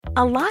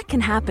A lot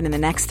can happen in the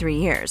next 3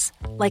 years.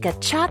 Like a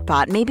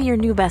chatbot may be your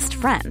new best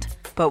friend.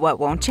 But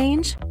what won't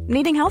change?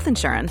 Needing health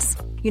insurance.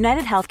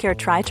 United Healthcare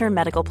Tri-Term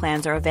Medical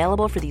Plans are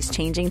available for these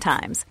changing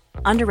times.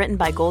 Underwritten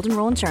by Golden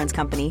Rule Insurance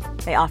Company,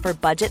 they offer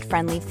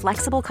budget-friendly,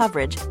 flexible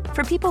coverage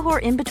for people who are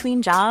in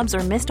between jobs or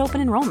missed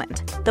open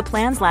enrollment. The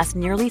plans last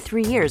nearly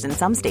 3 years in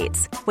some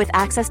states, with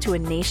access to a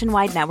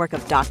nationwide network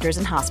of doctors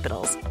and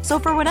hospitals. So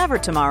for whatever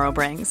tomorrow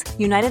brings,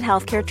 United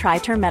Healthcare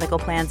Tri-Term Medical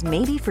Plans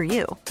may be for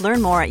you.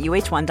 Learn more at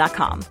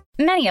uh1.com.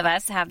 Many of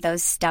us have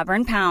those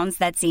stubborn pounds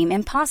that seem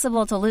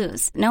impossible to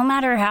lose, no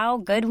matter how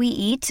good we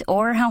eat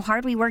or how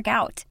hard we work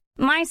out.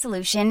 My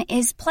solution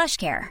is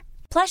PlushCare.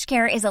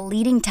 PlushCare is a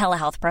leading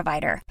telehealth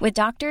provider with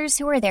doctors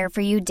who are there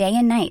for you day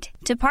and night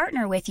to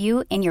partner with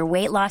you in your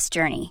weight loss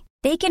journey.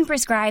 They can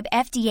prescribe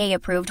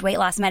FDA-approved weight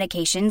loss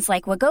medications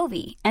like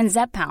Wegovy and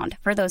Zepbound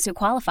for those who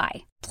qualify.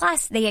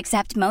 Plus, they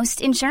accept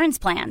most insurance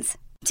plans.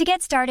 To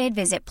get started,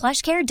 visit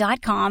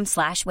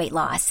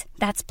plushcare.com/weightloss.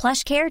 That's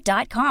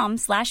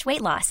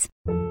plushcare.com/weightloss.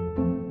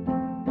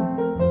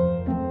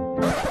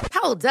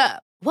 Hold up.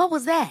 What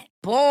was that?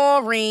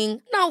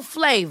 Boring. No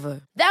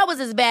flavor. That was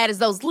as bad as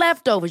those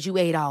leftovers you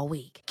ate all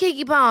week.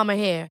 Keke Palmer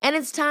here, and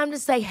it's time to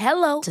say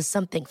hello to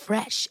something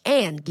fresh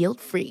and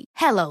guilt-free.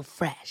 Hello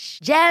Fresh.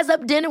 Jazz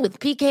up dinner with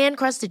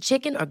pecan-crusted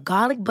chicken or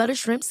garlic butter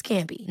shrimp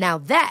scampi.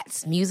 Now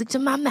that's music to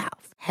my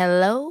mouth.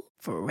 Hello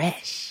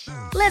Fresh.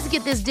 Let's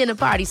get this dinner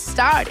party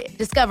started.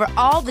 Discover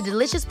all the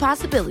delicious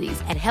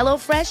possibilities at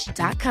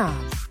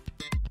hellofresh.com.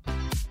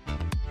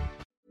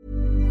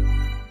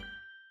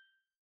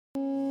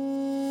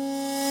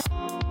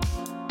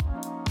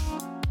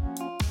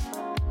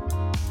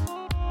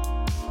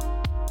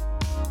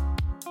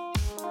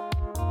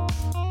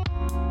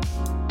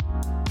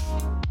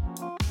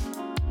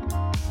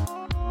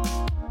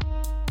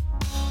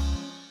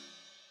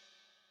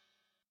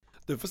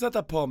 Du får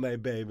sätta på mig,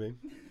 baby.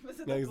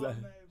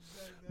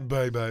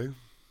 Baby.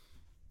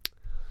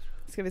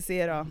 Ska vi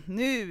se då.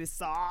 Nu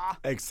så.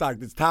 Exakt,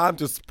 it's time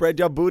to spread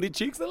your booty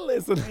cheeks and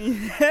listen.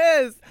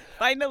 Yes,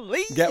 finally.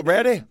 Get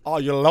ready,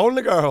 all you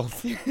lonely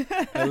girls.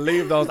 And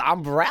leave those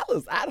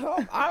umbrellas at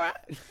home, all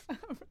right?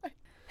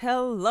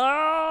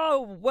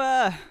 Hello.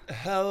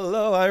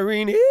 Hello,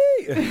 Irene.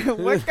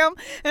 Welcome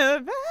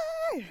back.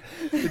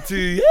 To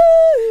you.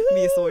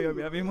 Vi är så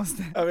jobbiga, vi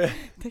måste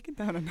take it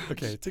down.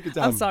 Okej, take it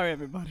down. I'm sorry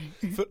everybody.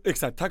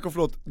 Exakt, tack och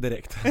förlåt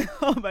direkt.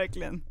 Ja,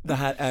 verkligen. Det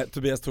här är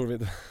Tobias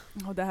Torvid.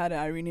 Och det här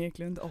är Irene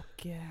Eklund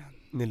och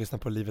ni lyssnar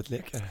på Livet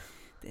leker.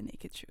 The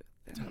Naked Truth.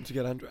 Time to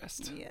get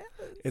undressed. Yes.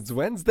 It's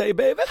Wednesday,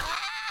 baby.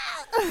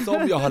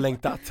 Som jag har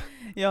längtat.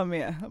 Jag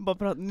med.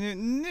 Bara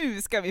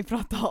nu ska vi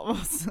prata av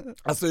oss.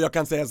 Alltså jag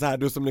kan säga så här,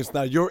 du som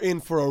lyssnar, you're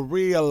in for a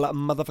real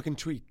motherfucking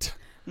treat.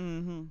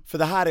 För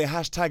det här är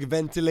hashtag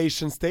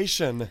ventilation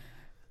station.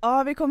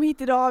 Ja, vi kom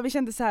hit idag, vi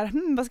kände så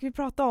här, vad ska vi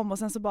prata om? Och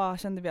sen så bara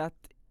kände vi att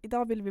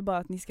idag vill vi bara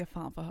att ni ska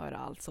fan få höra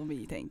allt som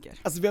vi tänker.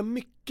 Alltså vi har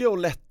mycket att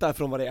lätta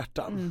från våra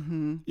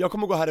hjärtan. Jag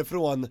kommer gå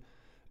härifrån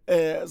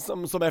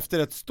som efter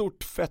ett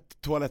stort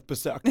fett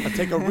toalettbesök. I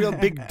take a real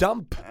big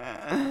dump,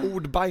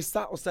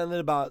 ordbajsa, och sen är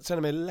det bara,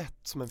 känner mig lätt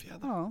som en fjäder.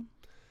 Ja.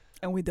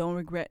 And we don't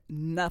regret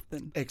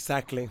nothing.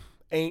 Exactly.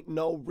 Ain't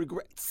no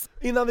regrets.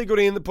 Innan vi går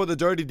in på the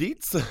dirty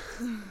deeds,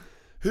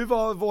 hur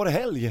var vår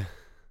helg?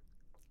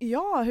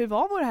 Ja, hur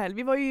var vår helg?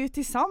 Vi var ju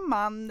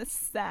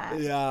tillsammans.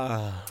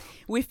 Ja.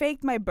 We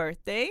faked my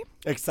birthday.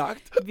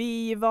 Exakt.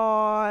 Vi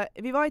var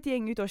ett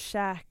gäng ute och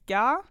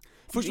käka.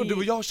 Först var du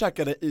och jag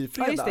käkade i fredags.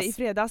 Ja, just det, i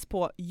fredags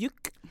på Yuc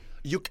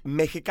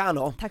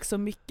Mexicano. Tack så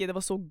mycket, det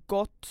var så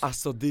gott.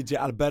 Alltså DJ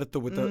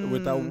Alberto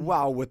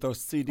with a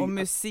CD. Och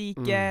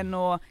musiken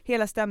och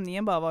hela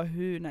stämningen bara var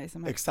hur nice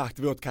som helst. Exakt,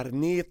 vi åt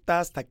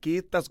carnitas,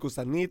 taquitas,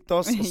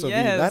 gusanitos och så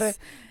vidare.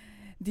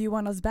 Do you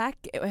want us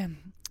back?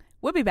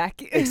 We'll be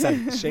back.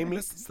 Exakt,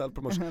 shameless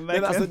self-promotion.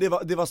 Men alltså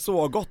det var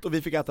så gott och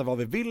vi fick äta vad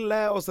vi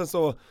ville och sen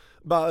så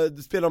bara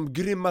spelade de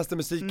grymmaste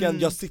musiken.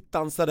 Jag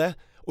sittdansade.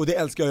 Och det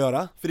älskar jag att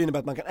göra, för det innebär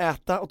att man kan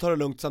äta och ta det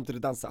lugnt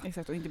samtidigt dansa.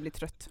 Exakt, och inte bli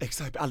trött.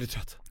 Exakt, aldrig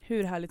trött.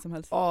 Hur härligt som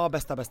helst. Ja,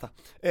 bästa.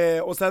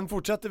 Och sen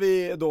fortsatte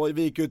vi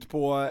gick ut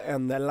på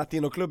en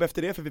latinoklubb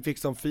efter det, för vi fick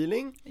sån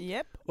feeling.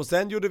 Yep. Och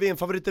sen gjorde vi en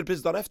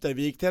favoritpris dagen efter.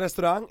 Vi gick till en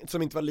restaurang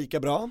som inte var lika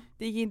bra.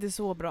 Det gick inte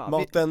så bra.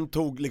 Maten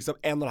tog liksom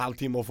 1,5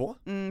 timme att få.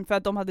 För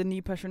att de hade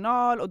ny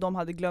personal och de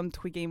hade glömt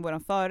skicka in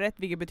våran förrätt,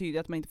 vilket betyder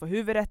att man inte får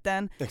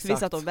huvudrätten. Exakt. Så vi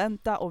satt och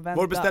väntade.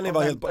 Vår beställning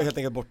var helt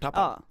enkelt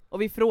borttappad. Ja,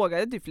 och vi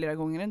frågade typ flera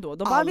gånger ändå.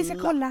 De bara, vi ska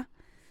kolla.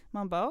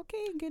 Man bara, okej,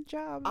 good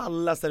job.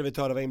 Alla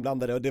servitörer var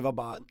inblandade och det var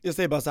bara, jag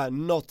säger bara så här,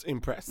 not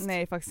impressed.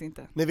 Nej, faktiskt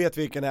inte. Ni vet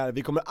vilken det är,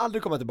 vi kommer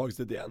aldrig komma tillbaka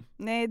till det igen.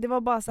 Nej, det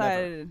var bara så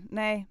här,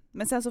 nej.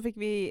 Men sen så fick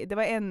vi, det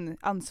var en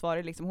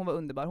ansvarig liksom, hon var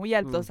underbar. Hon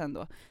hjälpte oss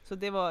ändå. Så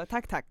det var,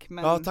 tack.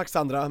 Men... Ja, tack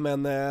Sandra,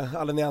 men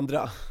alla ni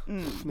andra,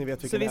 ni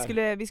vet vilken det är.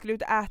 Så vi skulle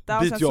ut och äta.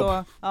 Byt och sen jobb.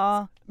 Så,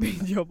 ja,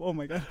 byt jobb, oh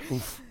my god.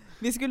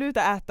 Vi skulle ut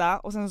och äta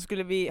och sen så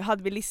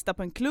hade vi lista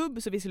på en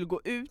klubb så vi skulle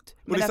gå ut.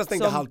 Och listan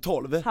stängde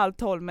 11:30.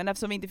 11:30, men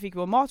eftersom vi inte fick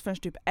vår mat förrän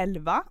typ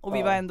 11 och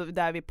vi var ändå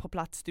där på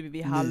plats typ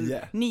vid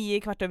 9,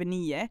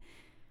 9:15.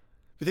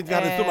 Vi tänkte vi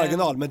hade en stor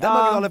marginal, men den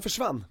marginalen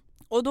försvann.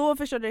 Och då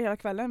förstörde det hela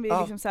kvällen. Vi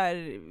liksom så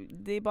här,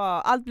 det är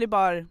bara, allt blir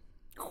bara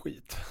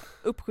skit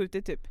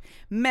uppskjutet typ.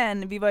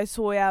 Men vi var ju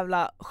så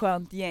jävla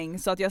skönt gäng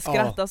så att jag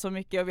skrattade så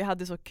mycket och vi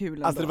hade så kul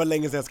ändå. Alltså det var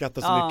länge sedan jag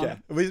skrattade så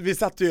mycket. Vi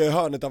satt ju i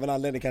hörnet av en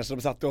anledning kanske,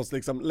 de satte oss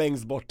liksom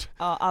längst bort.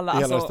 Ja, alla, i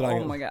hela alltså,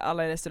 restaurangen. oh my God,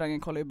 alla i restaurangen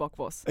kollade ju bak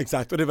på oss.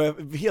 Exakt, och det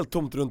var helt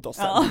tomt runt oss.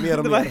 Mer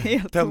och det var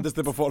mer tömdes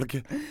det på folk.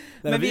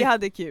 Men vi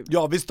hade kul.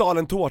 Ja, vi stal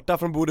en tårta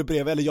från bordet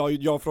bredvid,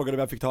 eller jag frågade vem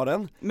jag fick ta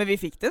den. Men vi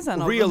fick den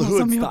sen av Real någon hood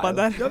som style.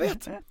 jobbade där. Jag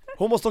vet.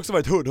 Hon måste också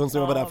varit hood, hon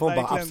som var där, för hon bara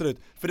verkligen. absolut.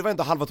 För det var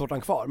inte halva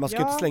tårtan kvar, man ska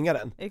inte slänga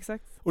den.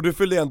 Exakt. Och du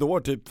fyllde ändå år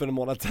typ för en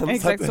månad sedan.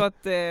 Exakt, så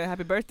att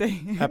happy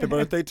birthday. Happy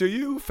birthday to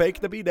you, fake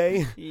the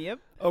B-day. Yep.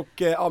 Och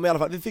men i alla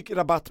fall, vi fick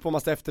rabatt på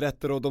massa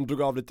efterrätter och de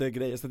drog av lite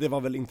grejer, så det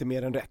var väl inte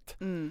mer än rätt.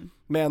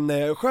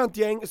 Men skönt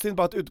gäng, synd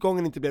bara att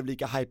utgången inte blev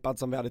lika hypad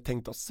som vi hade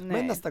tänkt oss. Nej.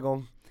 Men nästa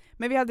gång.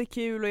 Men vi hade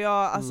kul och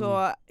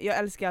jag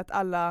älskar att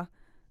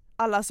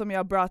alla som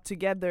jag brought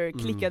together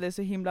klickade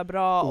så himla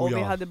bra och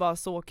vi hade bara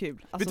så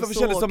kul. Alltså, vet du vad vi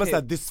kände som en sån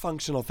här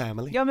dysfunctional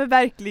family? Ja men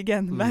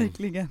verkligen,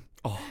 verkligen.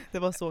 Det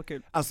var så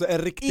kul. Alltså en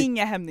riktig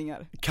inga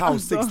hämningar.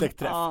 kaosig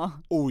släktträff.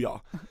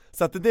 Ja.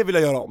 Så att det vill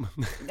jag göra om.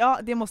 Ja,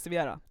 det måste vi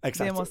göra.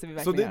 Exakt. Det måste vi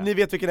verkligen så göra. Ni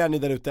vet vilken är ni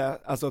där ute.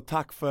 Alltså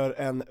tack för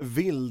en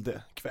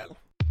vild kväll.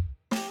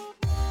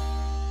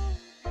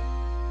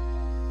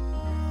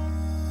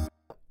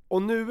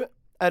 Och nu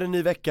är det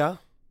ny vecka,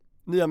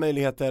 nya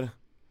möjligheter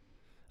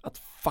att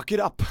fuck it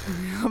up.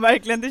 Ja,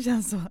 verkligen, det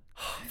känns så.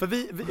 För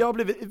vi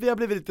har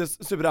blivit lite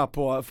sura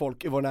på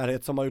folk i vår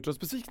närhet som har gjort oss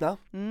besvikna.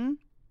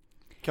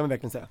 Kan man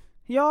verkligen säga.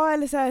 Ja,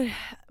 eller så här,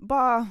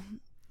 bara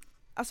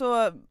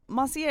alltså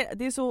man ser,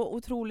 det är så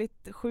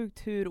otroligt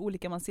sjukt hur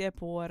olika man ser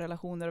på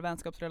relationer och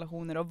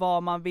vänskapsrelationer och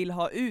vad man vill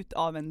ha ut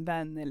av en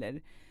vän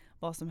eller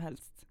vad som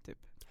helst typ.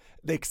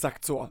 Det är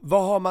exakt så.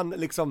 Vad har man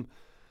liksom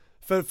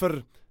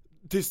för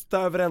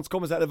tysta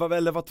överenskommelser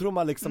eller vad tror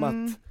man liksom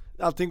att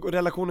allting,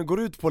 relationen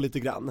går ut på lite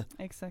grann?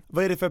 Exakt.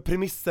 Vad är det för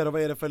premisser och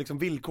vad är det för liksom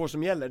villkor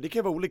som gäller? Det kan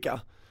ju vara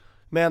olika.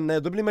 Men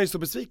då blir man ju så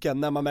besviken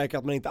när man märker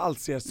att man inte alls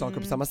ser saker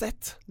på samma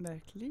sätt.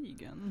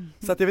 Verkligen.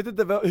 Så att jag vet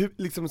inte hur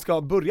liksom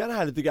ska börja det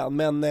här lite grann,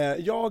 men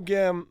jag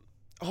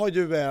har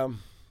ju,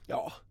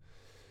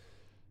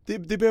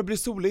 det börjar bli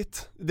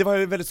soligt. Det var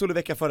ju en väldigt solig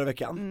vecka förra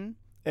veckan.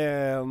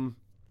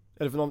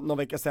 Eller för någon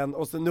vecka sedan,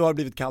 och så, nu har det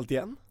blivit kallt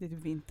igen. Det är typ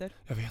vinter.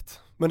 Jag vet.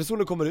 Men när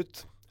solen kommer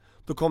ut,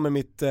 då kommer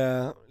mitt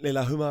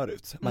lilla humör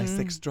ut. My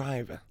sex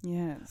drive.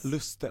 Yes.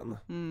 Lusten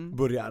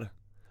börjar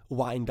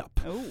wind up.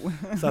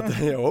 Oh. Så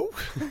att,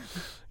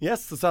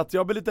 yes, så att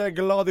jag blir lite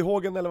glad i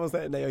hågen eller vad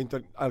säger. Nej, jag är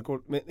inte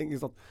alkohol, men inget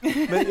sånt.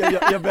 Men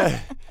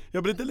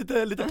jag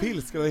blir lite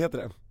pilsk, eller vad heter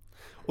det?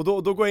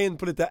 Och då går jag in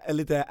på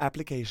lite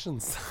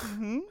applications.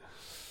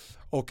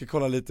 Och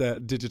kollar lite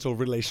digital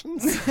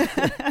relations.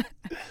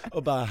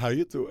 Och bara, how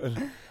you doing?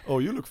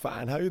 Oh, you look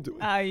fine, how you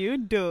doing? How you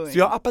doing? Så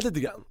jag har appat lite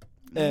grann.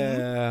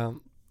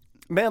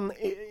 Men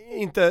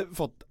inte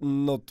fått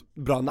något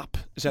bra napp,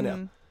 känner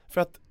jag.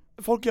 För att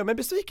folk gör mig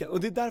besviken, och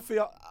det är därför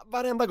jag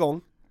varenda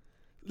gång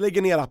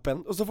lägger ner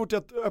appen, och så fort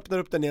jag öppnar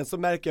upp den igen så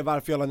märker jag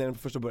varför jag la ner den på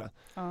första början.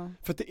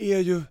 För att det är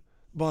ju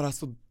bara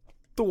så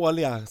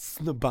dåliga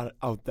snubbar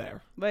out there.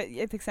 Vad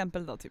är ett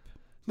exempel då typ?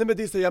 Nej, men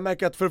det är så, jag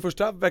märker att för det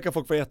första verkar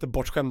folk vara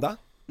jättebortskämda.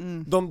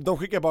 De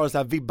skickar bara så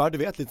här vibbar, du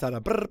vet, lite så här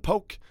brr,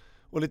 poke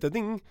och lite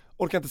ding,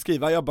 orkar inte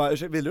skriva. Jag bara,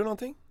 vill du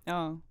någonting?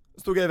 Ja.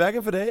 Stod jag i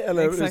vägen för dig?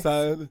 Eller exakt. Så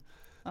här,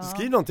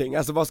 skriv någonting,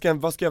 alltså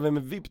vad ska jag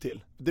med vibb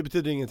till? Det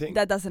betyder ingenting.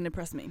 That doesn't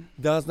impress me.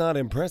 Does not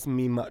impress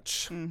me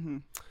much.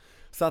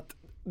 Så att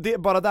det,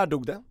 bara där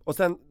dog det. Och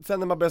sen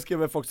när man börjar skriva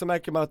med folk så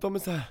märker man att de är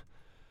så här,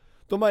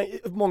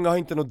 många har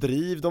inte något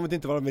driv, de vet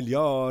inte vad de vill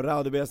göra,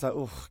 och det blir så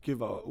här, gud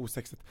vad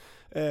osexigt.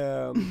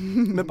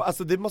 Men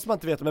alltså det måste man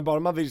inte veta, men bara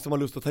man vill liksom ha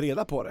lust att ta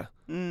reda på det.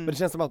 Men det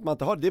känns som att man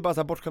inte har det, är bara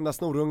så här bortskämda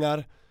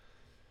snorungar.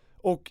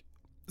 Och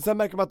sen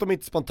märker man att de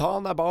inte är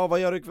spontana, bara vad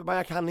gör du?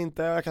 Jag kan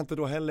inte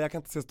då heller, jag kan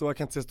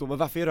inte ses då, men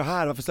varför är du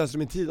här? Varför slösar du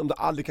min tid om du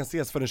aldrig kan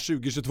ses förrän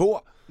 2022?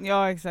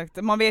 Ja,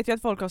 exakt. Man vet ju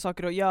att folk har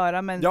saker att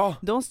göra, men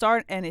don't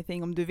start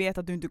anything om du vet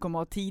att du inte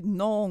kommer att ha tid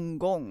någon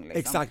gång liksom.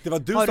 Exakt, det var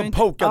du som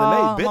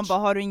pokade mig, bitch. Man bara,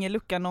 har du ingen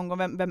lucka någon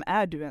gång, vem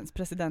är du ens?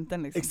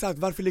 Presidenten liksom. Exakt,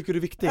 varför leker du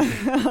viktig?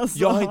 Alltså.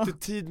 Jag har inte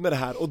tid med det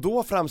här, och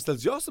då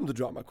framställs jag som the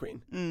drama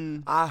queen.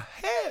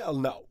 Hell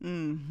no!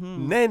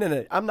 Nej,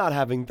 I'm not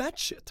having that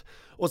shit.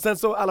 Och sen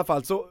så i alla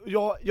fall, så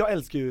jag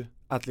älskar ju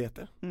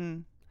atleter.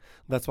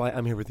 That's why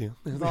I'm here with you.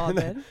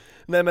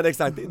 Nej, men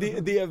exakt,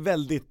 det är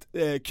väldigt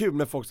kul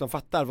med folk som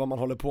fattar vad man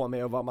håller på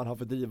med och vad man har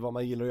för driv, vad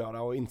man gillar att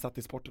göra och insatt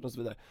i sporten och så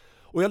vidare.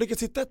 Och jag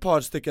lyckas hitta ett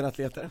par stycken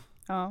atleter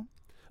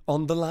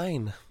on the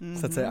line,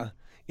 så att säga,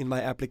 in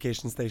my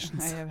application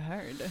stations. I have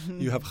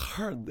heard. You have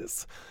heard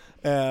this.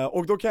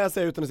 Och då kan jag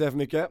säga, utan att säga för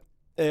mycket,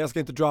 jag ska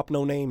inte drop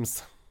no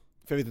names,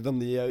 för jag vet inte om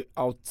ni är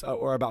out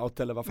or about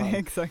eller vad fan.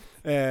 Exakt.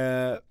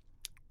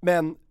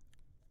 Men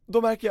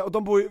då märker jag, och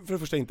de bor ju för det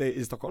första inte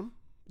i Stockholm.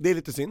 Det är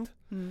lite synd.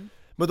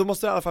 Men då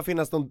måste det i alla fall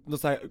finnas någon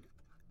så här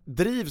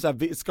driv, så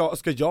här,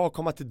 ska jag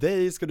komma till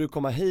dig? Ska du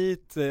komma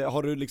hit?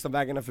 Har du liksom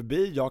vägarna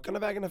förbi? Jag kan ha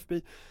vägarna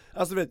förbi.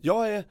 Alltså du vet,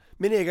 jag är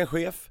min egen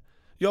chef.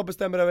 Jag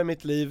bestämmer över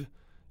mitt liv.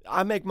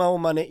 I make my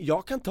own money,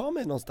 jag kan ta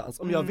mig någonstans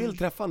om jag vill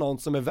träffa någon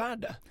som är värd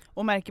det.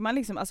 Och märker man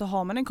liksom, alltså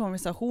har man en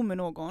konversation med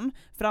någon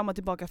fram och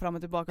tillbaka,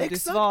 Exakt. du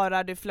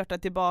svarar, du flörtar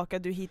tillbaka,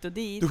 du hit och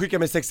dit. Du skickar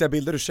mig sexiga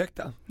bilder,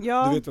 ursäkta.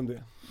 Ja. Du vet om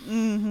det.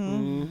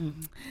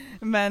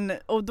 Men,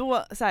 och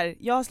då så här,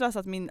 jag har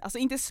slösat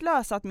inte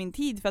slösat min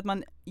tid för att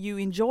you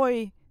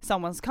enjoy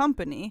someone's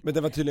company. Men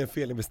det var tydligen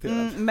fel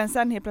investerat. Men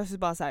sen helt plötsligt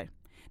bara så här: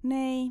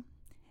 nej,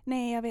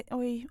 jag vet,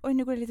 oj,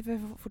 nu går det lite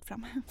för fort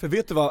fram. För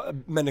vet du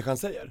vad människan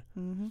säger?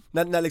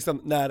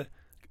 När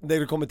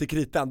det kommer till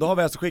kritan, då har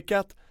vi alltså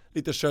skickat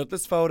lite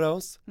shirtless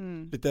photos,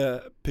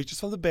 lite pictures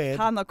from the bed.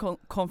 Han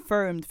har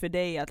confirmed för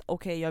dig att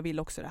okej, jag vill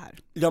också det här.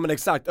 Ja men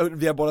exakt,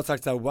 vi har båda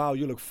sagt såhär wow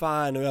you look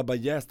fine, och jag bara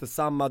yes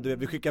detsamma, du vet,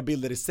 vi skickar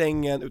bilder i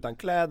sängen utan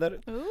kläder.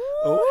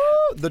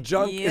 The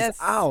junk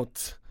is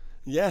out.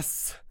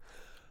 Yes.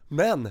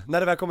 Men när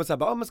det väl kommer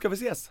såhär, men ska vi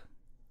ses?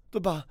 Då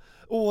bara,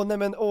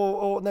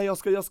 nej jag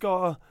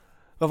ska,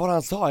 vad var det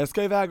han sa? Jag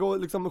ska iväg och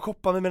liksom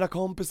shoppa med mina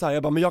kompisar.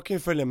 Jag bara, men jag kan ju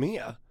följa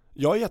med.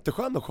 Jag är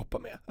jätteskön att shoppa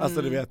med.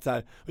 Alltså du vet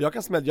såhär, och jag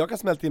kan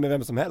smälta in med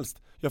vem som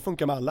helst. Jag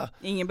funkar med alla.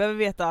 Ingen behöver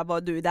veta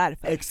vad du är där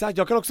för. Exakt,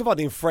 jag kan också vara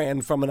din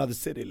friend from another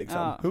city liksom.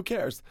 Ja. Who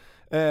cares?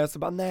 Så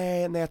bara,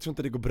 nej jag tror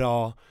inte det går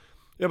bra.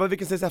 Jag bara,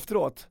 vilken ses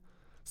efteråt?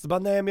 Så bara,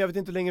 nej men jag vet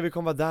inte hur länge vi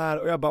kommer vara där.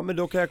 Och jag bara, men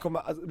då kan jag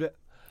komma.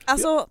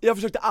 Alltså, jag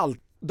försökte allt,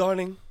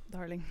 darling.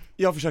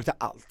 Jag försökte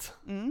allt.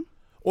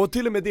 Och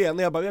till och med det,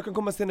 när jag bara, jag kan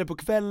komma senare på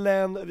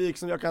kvällen,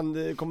 jag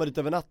kan komma dit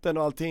över natten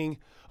och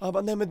allting. Och han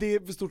bara, nej men det är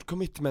för stort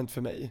commitment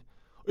för mig.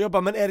 Och jag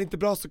bara, men är det inte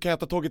bra så kan jag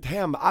ta tåget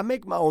hem. I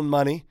make my own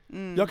money.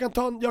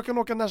 Jag kan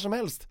åka när som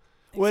helst.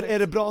 Och är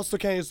det bra så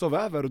kan jag ju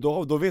sova över,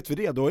 och då vet vi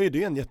det, då är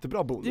det en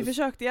jättebra bonus. Du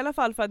försökte i alla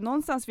fall, för att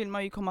någonstans vill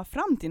man ju komma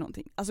fram till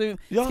någonting. Alltså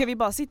ska vi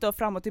bara sitta och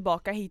fram och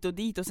tillbaka hit och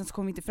dit och sen så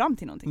kommer vi inte fram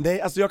till någonting?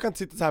 Nej, alltså jag kan inte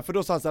sitta så här, för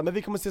då sa han så här, men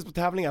vi kommer ses på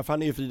tävlingar, för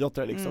han är ju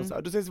friidrottare liksom så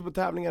här. Då ses vi på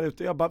tävlingar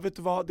ute, jag bara, vet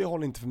du vad, det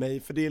håller inte för mig,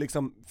 för det är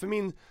liksom, för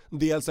min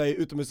del så är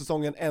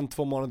utomhussäsongen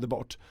 1-2 månader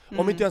bort.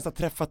 Om inte jag ens har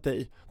träffat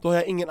dig, då har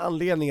jag ingen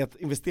anledning att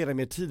investera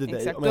mer tid i dig.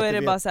 Exakt, då är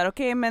det bara så här,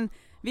 okej, men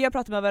vi har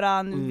pratat med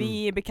varandra,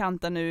 vi är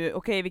bekanta nu,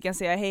 okej, vi kan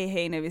säga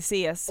hej när vi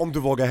ses. Om du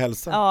vågar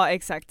hälsa. Ja,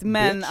 exakt,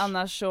 men bitch.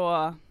 Annars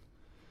så...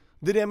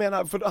 Det är det jag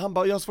menar, för han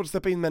bara, jag har svårt att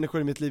släppa in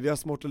människor i mitt liv, jag har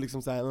svårt att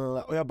liksom såhär,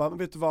 och jag bara, men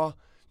vet du vad?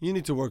 You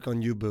need to work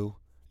on you boo.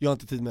 Jag har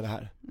inte tid med det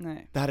här.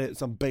 Nej. Det här är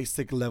som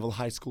basic level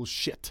high school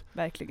shit.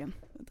 Verkligen.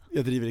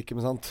 Jag driver inte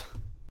med sånt.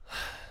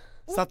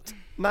 Så att,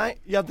 nej,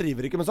 jag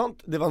driver inte med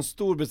sånt. Det var en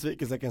stor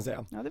besvikelse kan jag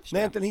säga. Ja, det förstår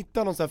när jag inte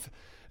hittar någon sån här,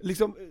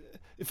 liksom,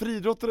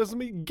 friidrottare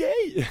som är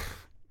gay.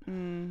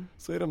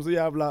 Så är de så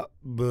jävla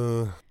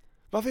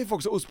Varför är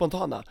folk så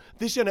ospontana?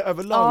 Det känner jag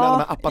överlag med de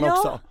här apparna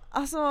också.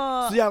 Alltså,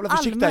 så jävla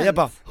försiktiga, allmänt. jag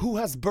bara, who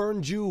has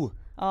burned you?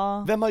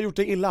 Vem har gjort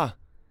dig illa?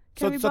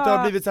 Så att det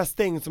har blivit så här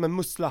stängt som en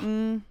mussla.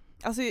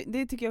 Alltså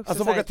det tycker jag också.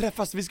 Alltså våga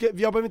träffas, jag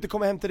behöver inte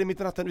komma hem till dig mitt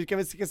i natten, vi kan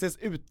ses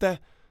ute,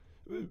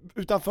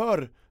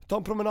 utanför, ta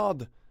en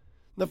promenad.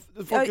 När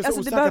folk är så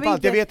osäkra på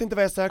allt, jag vet inte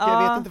vad jag söker,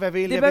 jag vet inte vad jag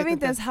vill. Det behöver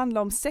inte ens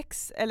handla om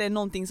sex eller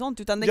någonting sånt,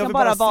 utan det kan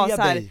bara vara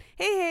så här: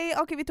 hej,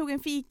 okej, vi tog en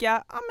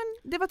fika, ja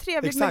men det var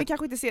trevligt. Exakt. Men vi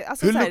kanske inte ser,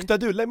 alltså, hur luktar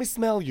du? Let me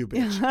smell you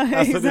bitch.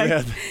 Alltså, du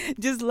vet.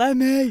 Just let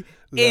me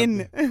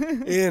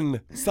in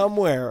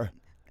somewhere.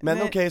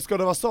 Men okej, ska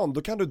det vara sån,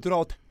 då kan du dra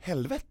åt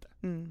helvete.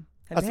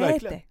 Alltså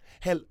verkligen,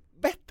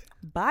 helvete.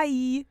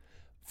 Bye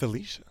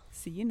Felicia.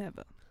 See you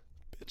never.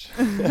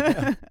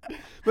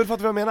 Men fattar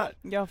du vad jag menar?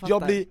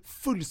 Jag blir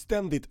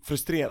fullständigt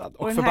frustrerad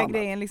och den förbannad. här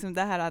grejen liksom,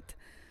 det här att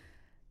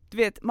du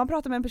vet, man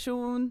pratar med en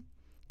person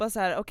bara så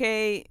här,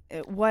 okej,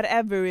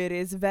 whatever it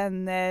is,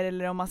 vänner,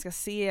 eller om man ska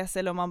ses,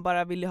 eller om man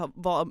bara vill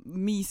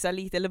mysa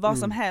lite, eller vad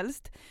som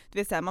helst. Du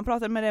vet så här, man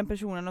pratar med den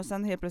personen och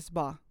sen helt plötsligt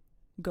bara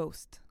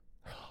ghost.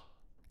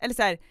 Eller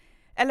så här,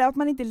 eller att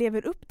man inte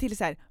lever upp till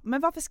så här,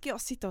 men varför ska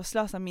jag sitta och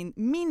slösa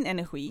min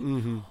energi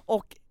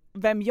och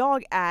vem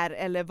jag är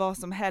eller vad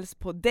som helst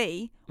på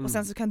dig, och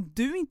sen så kan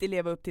du inte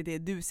leva upp till det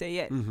du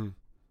säger.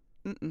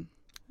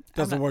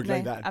 Doesn't work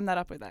like that. I'm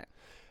not up with that.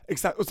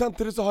 Exakt, och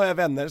samtidigt så har jag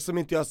vänner som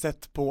inte jag har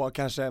sett på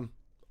kanske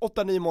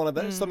 8-9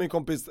 månader, som min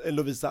kompis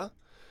Lovisa.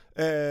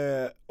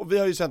 Och vi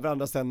har ju känt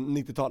varandra sedan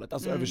 90-talet,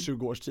 alltså över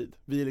 20 års tid.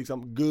 Vi är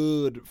liksom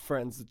good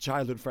friends,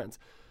 childhood friends.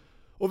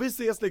 Och vi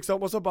ses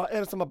liksom, och så bara är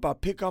det som att bara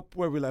pick up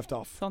where we left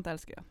off. Sånt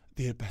älskar jag.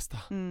 Det är det bästa.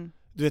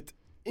 Du vet,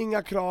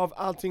 inga krav,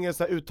 allting är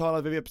så här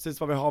uttalat, vi vet precis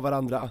vad vi har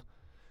varandra.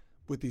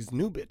 With these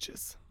new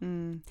bitches.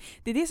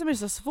 Det är det som är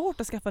så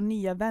svårt att skaffa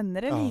nya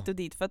vänner eller hit och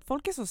dit, för att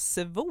folk är så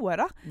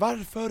svåra.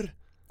 Varför?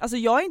 Alltså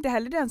jag är inte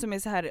heller den som är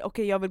så här: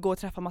 okej, jag vill gå och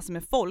träffa massor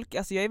med folk.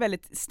 Alltså jag är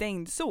väldigt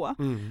stängd så.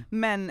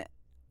 Men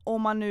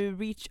om man nu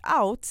reach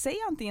out, säg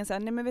antingen så här: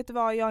 nej men vet du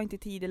vad, jag har inte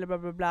tid eller bla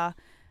bla bla.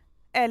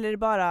 Eller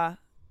bara,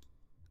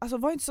 alltså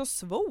var inte så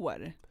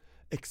svår.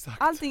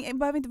 Exakt. Allting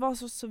behöver inte vara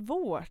så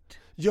svårt.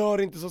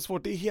 Gör inte så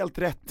svårt, det är helt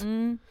rätt.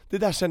 Det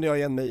där känner jag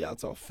igen mig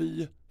alltså.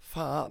 Fy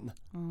fan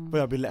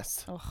vad jag blir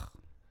less. Jag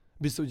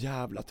blir så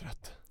jävla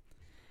trött.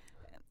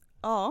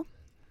 Ja.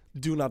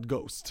 Do not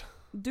ghost.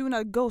 Do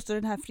not ghost, och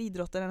den här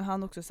friidrottaren,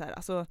 han också så här,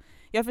 alltså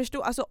jag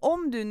förstår, alltså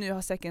om du nu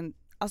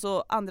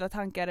har andra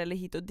tankar eller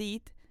hit och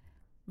dit,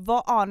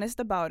 var honest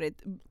about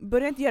it.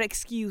 Börja inte göra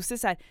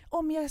excuses så här,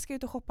 men jag ska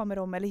ut och shoppa med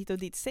dem eller hit och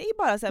dit. Säg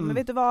bara så här, men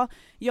vet du vad,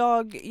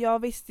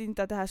 jag visste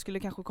inte att det här skulle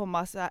kanske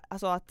komma så här,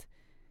 alltså att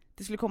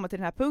det skulle komma till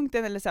den här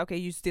punkten, eller så okej,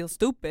 you still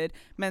stupid,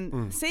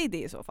 men säg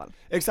det i så fall.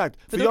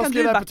 Exakt, för jag skulle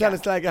iväg på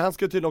träningsläger, han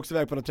skulle tydligen också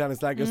iväg på något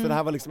träningsläger, så det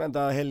här var liksom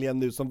enda helgen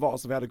nu som var,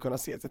 så vi hade kunnat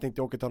ses. Jag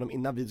tänkte åka till honom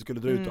innan vi skulle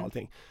dra ut och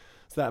allting.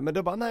 Sådär, men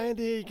då bara, nej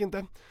det gick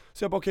inte.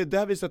 Så jag bara, okej, det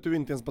här visar att du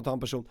inte är en spontan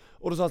person.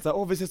 Och då sa han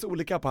såhär, vi ser så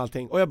olika på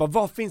allting. Och jag bara,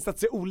 vad finns det att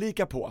se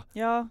olika på?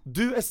 Ja.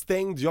 Du är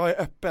stängd, jag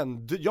är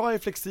öppen. Jag är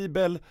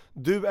flexibel,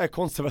 du är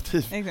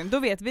konservativ. Exakt, då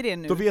vet vi det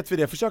nu. Då vet vi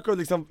det, försök att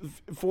liksom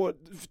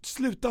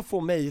sluta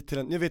få mig till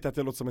en, jag vet att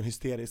jag låter som en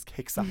hysterisk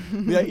häxa,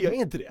 men jag är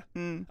inte det.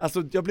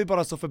 Alltså jag blir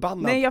bara så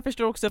förbannad. Nej, jag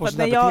förstår också, för att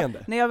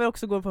när jag vill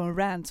också gå på en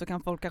rant så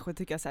kan folk kanske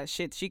tycka så här: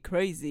 shit, she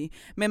crazy.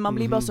 Men man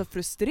blir bara så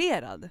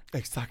frustrerad.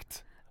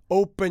 Exakt.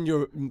 Open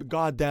your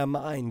goddamn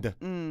mind.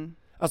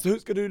 Alltså hur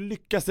ska du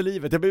lyckas i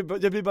livet? Jag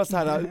blir bara så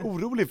här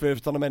orolig för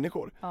sådana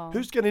människor.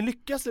 Hur ska ni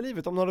lyckas i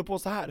livet om ni håller på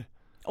så här?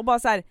 Och bara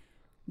så här,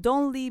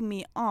 don't leave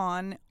me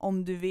on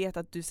om du vet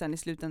att du sen i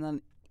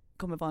slutändan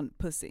kommer vara en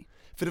pussy.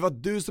 För det var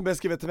du som började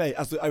skriva till mig.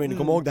 Alltså ni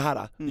kommer ihåg det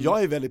här.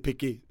 Jag är väldigt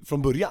picky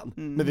från början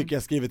med vilka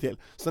jag skriver till.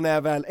 Så när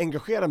jag väl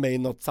engagerar mig i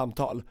något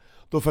samtal,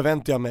 då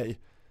förväntar jag mig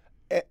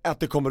att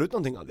det kommer ut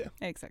någonting av det.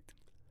 Exakt.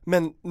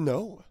 Men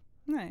no.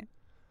 Nej.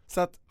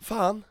 Så att,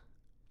 fan,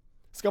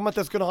 ska man inte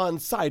ens kunna ha en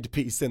side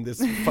piece in this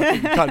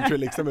fucking country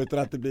liksom, utan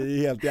att det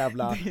blir helt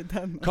jävla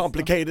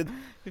complicated.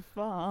 Fy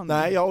fan.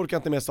 Nej, jag orkar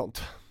inte med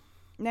sånt.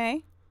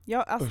 Nej,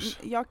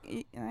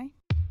 nej.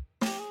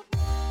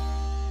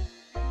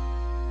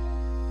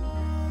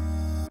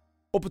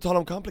 Och på tal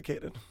om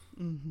complicated.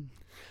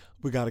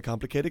 We got a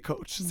complicated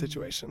coach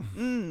situation.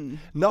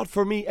 Not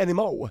for me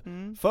anymore.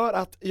 För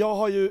att jag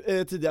har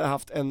ju tidigare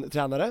haft en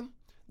tränare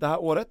det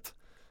här året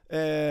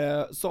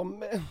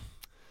som...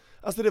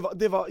 Alltså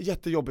det var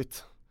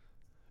jättejobbigt.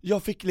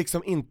 Jag fick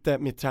liksom inte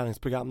mitt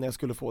träningsprogram när jag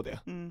skulle få det.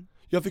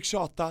 Jag fick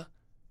tjata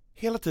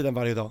hela tiden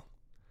varje dag.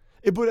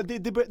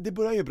 Det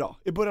börjar ju bra.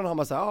 I början har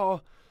man så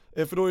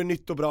här, för då är det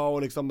nytt och bra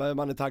och liksom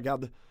man är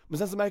taggad. Men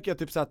sen så märker jag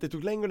typ så att det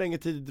tog längre och längre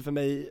tid för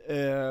mig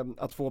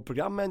att få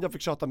programmen. Jag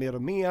fick tjata mer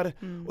och mer.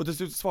 Och till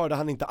slut svarade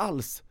han inte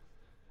alls,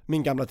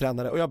 min gamla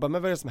tränare. Och jag bara,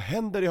 men vad är det som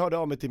händer? Jag hörde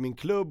av mig till min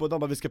klubb och de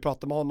bara, vi ska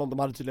prata med honom. De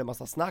hade tydligen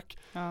massa snack,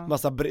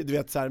 massa, du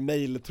vet så här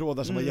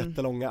mejltrådar som var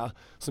jättelånga,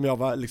 som jag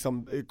var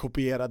liksom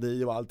kopierad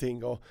i och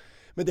allting.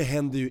 Men det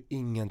hände ju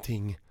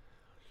ingenting.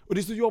 Och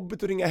det är så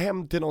jobbigt att ringa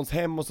hem till någons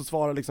hem och så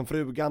svarar liksom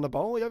frugan och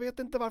bara, jag vet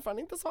inte varför han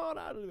inte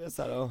svarar. Du vet,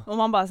 så här, och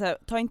man bara så här,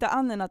 ta inte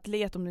an en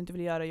atlet om du inte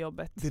vill göra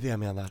jobbet. Det är det jag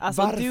menar.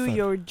 Alltså varför? do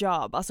your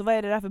job. Alltså vad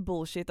är det där för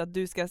bullshit att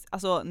du ska,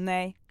 alltså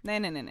nej.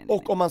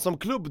 Och om man som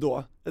klubb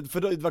då,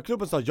 för det var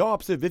klubben som sa, ja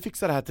absolut, vi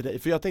fixar det här till dig.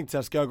 För jag tänkte så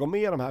här, ska jag gå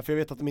med i de här? För jag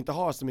vet att de inte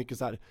har så mycket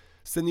så här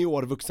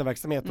senior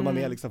vuxenverksamhet de är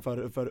med liksom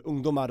för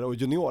ungdomar och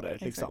juniorer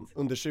liksom,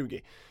 under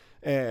 20.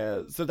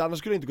 Så annars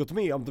skulle jag inte gått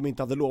med om de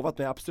inte hade lovat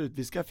mig, absolut,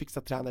 vi ska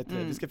fixa träna till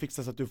dig, vi ska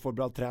fixa så att du får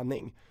bra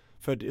träning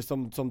för det,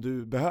 som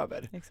du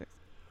behöver. Exakt.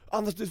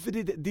 Annars, för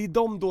det är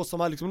de då som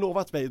har liksom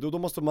lovat mig, då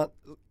måste man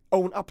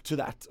own up to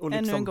that. Och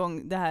liksom, ännu en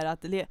gång det här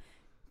att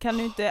kan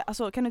du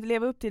inte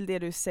leva upp till det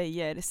du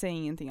säger, säg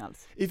ingenting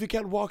alls. If you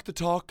can't walk the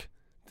talk,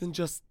 then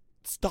just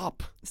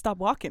stop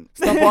walking.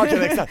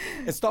 Exakt.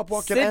 Stop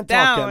walking Sit and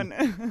down.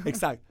 talking.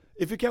 Exakt.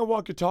 If you can't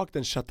walk your talk,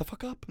 then shut the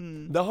fuck up.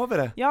 Där har vi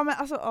det. Ja men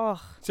alltså,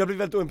 Så jag blev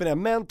väldigt oimponerad.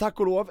 Men tack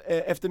och lov,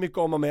 efter mycket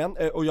om och men,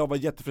 och jag var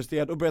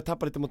jättefrustrerad och började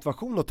tappa lite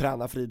motivation att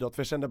träna friidrott. För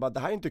jag kände bara, det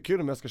här är inte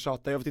kul om jag ska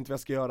tjata, jag vet inte vad jag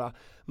ska göra.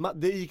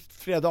 Det gick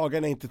flera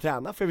dagar när jag inte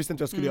tränade, för jag visste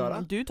inte vad jag skulle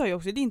göra. Du tar ju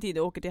också din tid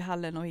och åker till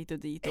hallen och hit och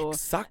dit.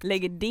 Exakt. Och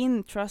lägger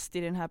din trust i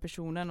den här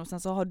personen och sen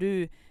så har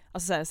du,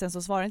 alltså sen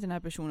så svarar inte den här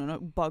personen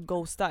och bara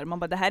ghostar. Man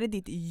bara, det här är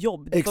ditt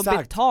jobb, du får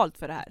betalt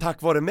för det här.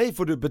 Tack vare mig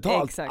får du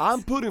betalt. Exakt.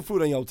 I'm putting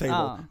food on your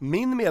table.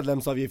 Min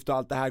medlemsavgift och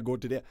allt det här går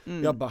till det.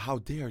 Jag bara, how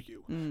dare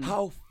you?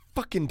 How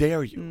fucking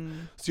dare you?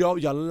 Så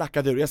jag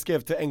lackade ur. Jag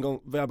skrev till en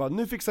gång, jag bara,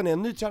 nu fixar ni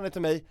en ny tränare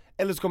till mig,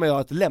 eller så kommer jag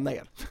att lämna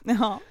er.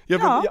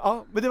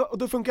 Men och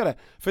då funkar det.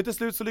 För till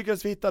slut så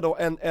lyckades vi hitta då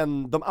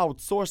de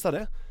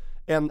outsourcade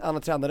en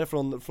annan tränare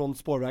från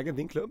Spårvägen,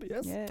 din klubb,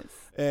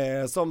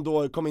 yes. Som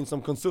då kom in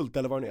som konsult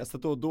eller vad det är.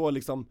 Så då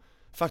liksom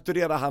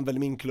fakturerar han väl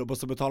min klubb och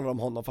så betalar de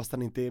honom fast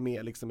han inte är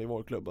med liksom i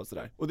vår klubb och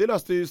sådär. Och det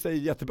löste ju sig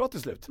jättebra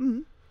till slut.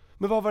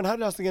 Men vad var den här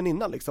lösningen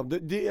innan liksom?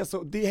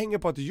 Det hänger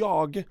på att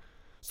jag,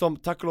 som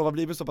tack och lov har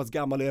blivit så pass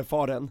gammal och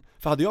erfaren,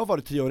 för hade jag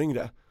varit 10 år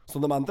yngre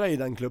som de andra i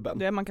den klubben,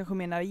 då är man kanske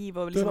mer naiv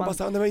och liksom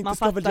man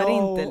fattar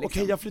inte liksom.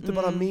 Okej, jag flyttar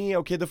bara med,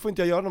 okej, då får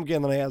inte jag göra de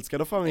grejerna jag älskar,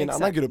 då får jag med en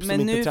annan grupp som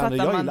inte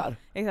tränar jag gillar.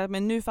 Exakt,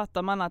 men nu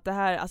fattar man att det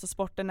här, alltså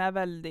sporten är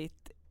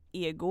väldigt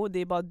ego, det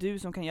är bara du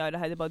som kan göra det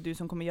här, det är bara du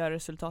som kommer göra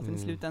resultaten i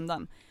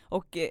slutändan.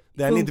 Och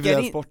det är en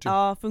individuell sport.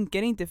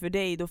 Funkar det inte för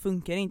dig, då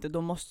funkar det inte,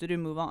 då måste du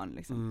move on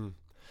liksom.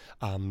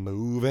 I'm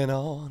moving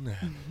on.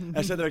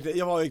 Jag kände verkligen,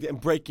 jag var verkligen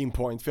en breaking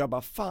point, för jag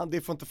bara, fan,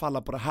 det får inte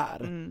falla på det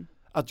här.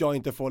 Att jag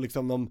inte får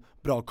liksom någon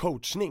bra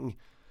coachning.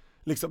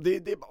 Liksom,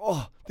 det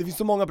finns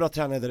så många bra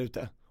tränare där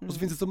ute. Och så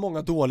finns det så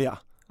många dåliga.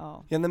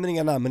 Jag nämner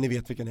inga namn, men ni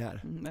vet vilka ni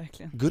är.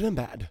 Verkligen. Good and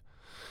bad.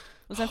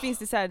 Och sen finns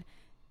det så här,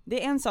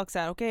 det är en sak så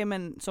här, okej,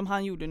 men som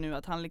han gjorde nu,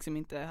 att han liksom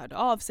inte hörde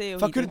av sig.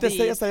 För han kunde inte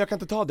säga så här, jag kan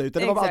inte ta det,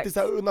 utan det var alltid så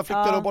här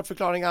undanflykter och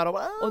bortförklaringar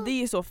och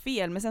det är så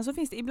fel. Men sen så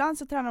finns det, ibland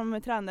så tränar man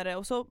med tränare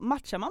och så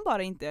matchar man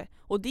bara inte.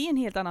 Och det är en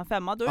helt annan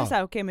femma. Då är det så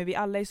här, okej, men vi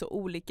alla är så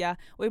olika.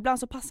 Och ibland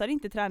så passar det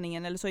inte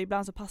träningen, eller så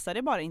ibland så passar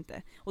det bara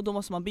inte. Och då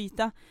måste man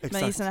byta. Exakt.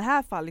 Men i sådana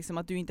här fall liksom,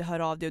 att du inte hör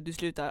av dig och du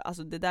slutar,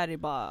 alltså det där är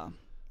bara...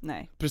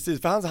 Nej.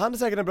 Precis, för han är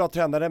säkert en bra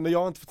tränare, men jag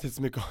har inte fått till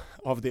så mycket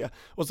av det.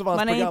 Och så var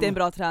man är inte en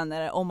bra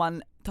tränare om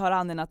man tar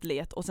an en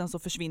atlet och sen så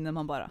försvinner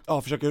man bara.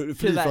 Ja, försöker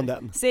fly från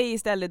den. Säg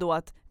istället då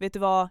att, vet du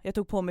vad, jag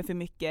tog på mig för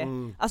mycket.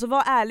 Alltså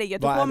var ärlig,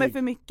 jag tog på mig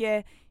för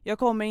mycket. Jag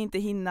kommer inte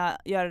hinna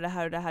göra det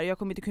här och det här. Jag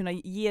kommer inte kunna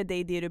ge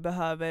dig det du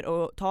behöver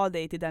och ta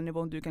dig till den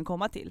nivån du kan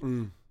komma till.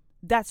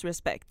 That's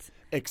respect.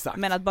 Exakt.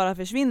 Men att bara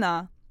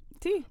försvinna...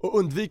 Och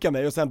undvika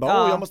mig och sen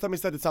bara, jag måste ha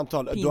missat ett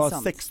samtal. Pinsamt. Du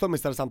har 16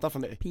 missade samtal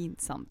från mig.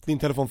 Pinsamt. Din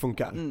telefon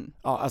funkar.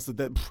 Ja, alltså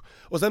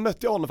och sen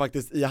mötte jag honom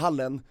faktiskt i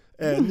hallen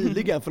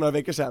nyligen för några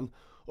veckor sedan.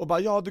 Och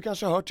bara, du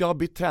kanske har hört, jag har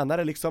bytt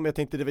tränare liksom. Jag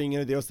tänkte det var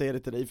ingen idé att säga det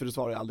till dig, för du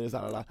svarar ju aldrig så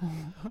här.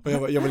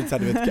 Och jag var lite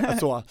såhär, du vet,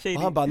 så.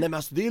 Och han bara, nej men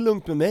alltså det är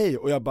lugnt med mig.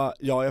 Och jag bara,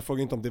 jag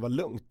frågade inte om det var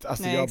lugnt.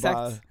 Alltså nej,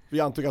 vi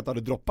antog att du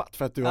hade droppat,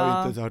 för att du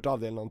har inte hört av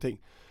dig eller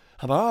någonting.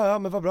 Han bara, ja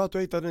men vad bra att du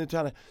har hittat en ny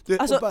tränare.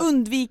 Alltså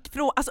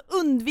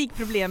undvik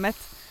problemet.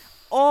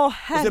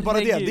 Herregud. Och bara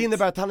det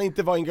innebär att han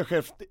inte var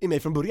engagerad i mig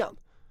från början.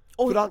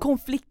 Och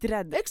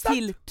konflikträdd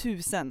till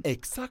 1000.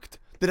 Exakt.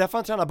 Det är därför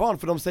han tränar barn,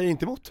 för de säger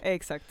inte emot.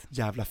 Exakt.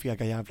 Jävla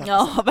fega jävlar.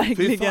 Ja,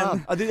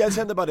 verkligen. Jag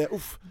kände bara det,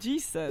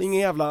 Jesus.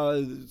 Ingen jävla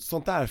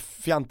sånt där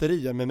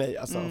fjanterier med mig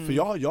alltså. För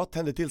jag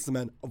tände till som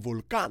en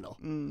vulkano.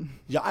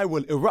 I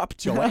will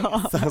erupt your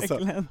ass.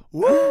 Alltså.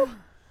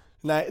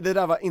 Nej, det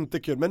där var inte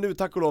kul. Men nu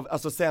tack och lov,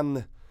 alltså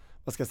sen,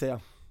 vad ska jag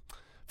säga,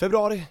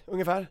 februari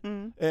ungefär,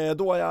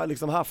 då har jag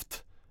liksom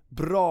haft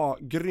bra,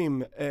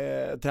 grym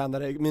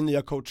tränare, min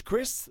nya coach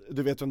Chris.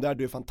 Du vet vem det är,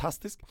 du är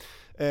fantastisk.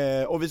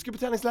 Och vi ska på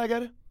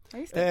träningsläger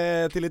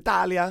till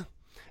Italien.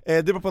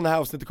 Det var på den här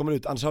avsnittet kommer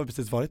ut, annars har vi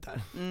precis varit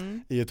där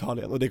i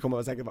Italien. Och det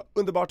kommer säkert vara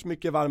underbart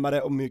mycket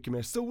varmare och mycket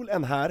mer sol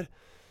än här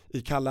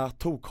i kalla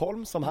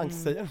Tokholm, som Hank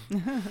säger.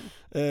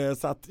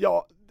 Så att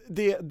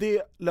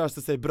det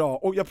löste sig bra.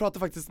 Och jag pratade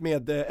faktiskt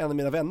med en av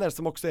mina vänner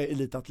som också är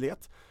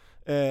elitatlet.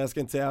 Jag ska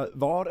inte säga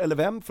var eller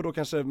vem, för då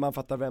kanske man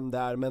fattar vem det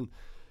är. Men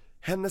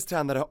hennes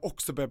tränare har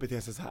också börjat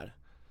bete sig så här.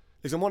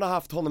 Liksom hon har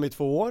haft honom i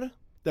 2 år.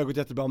 Det har gått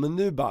jättebra, men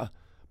nu bara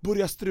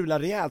börjar strula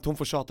rejält. Hon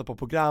får tjata på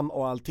program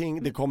och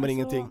allting. Det kommer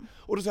ingenting.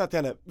 Och då sa jag till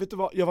henne, vet du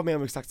vad? Jag var med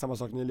om exakt samma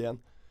sak nyligen.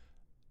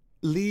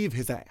 Leave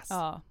his ass.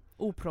 Ja,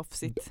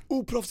 oproffsigt.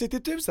 Oproffsigt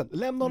till 1000.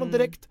 Lämna honom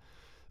direkt.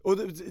 Och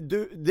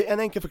det är en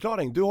enkel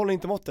förklaring. Du håller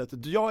inte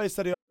måttet. Jag är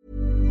seriös.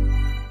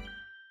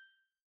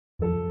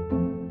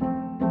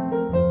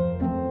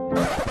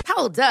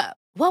 Hold up.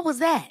 What was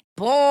that?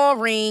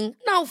 Boring.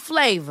 No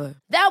flavor.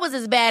 That was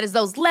as bad as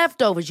those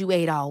leftovers you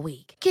ate all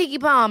week. Keke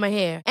Palmer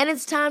here, and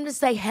it's time to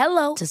say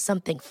hello to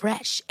something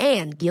fresh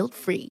and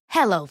guilt-free.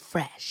 Hello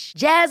Fresh.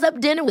 Jazz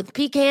up dinner with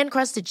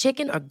pecan-crusted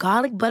chicken or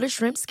garlic butter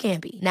shrimp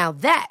scampi. Now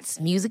that's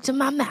music to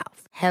my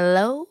mouth.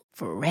 Hello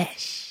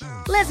Fresh.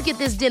 Let's get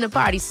this dinner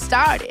party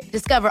started.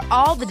 Discover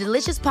all the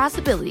delicious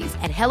possibilities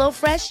at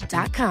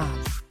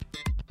hellofresh.com.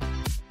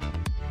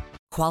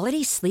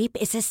 Quality sleep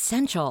is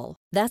essential.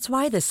 That's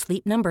why the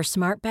Sleep Number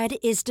Smart Bed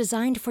is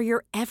designed for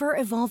your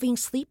ever-evolving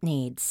sleep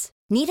needs.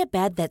 Need a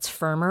bed that's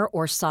firmer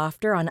or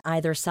softer on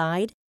either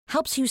side?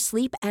 Helps you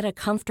sleep at a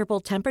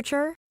comfortable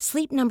temperature?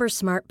 Sleep Number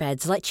Smart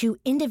Beds let you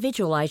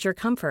individualize your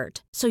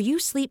comfort, so you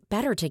sleep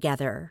better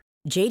together.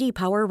 JD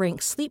Power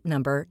ranks Sleep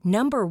Number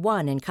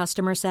 #1 in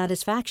customer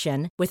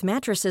satisfaction with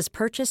mattresses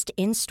purchased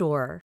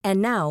in-store.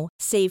 And now,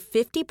 save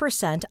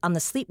 50% on the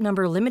Sleep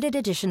Number Limited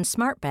Edition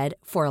Smart Bed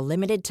for a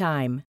limited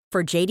time.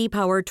 For JD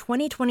Power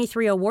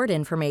 2023 award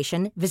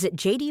information, visit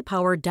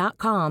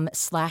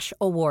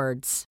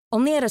jdpower.com/awards.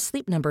 Only at a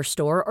Sleep Number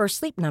store or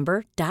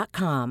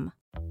sleepnumber.com.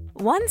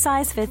 One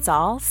size fits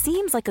all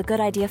seems like a good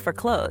idea for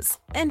clothes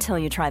until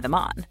you try them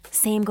on.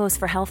 Same goes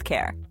for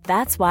healthcare.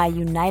 That's why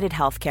United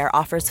Healthcare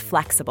offers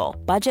flexible,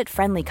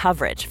 budget-friendly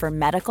coverage for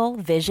medical,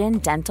 vision,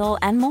 dental,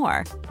 and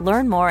more.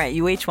 Learn more at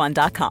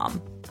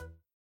uh1.com.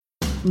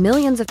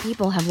 Millions of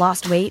people have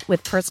lost weight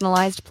with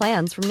personalized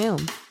plans from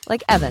Noom.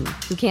 Like Evan,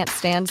 who can't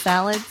stand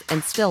salads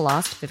and still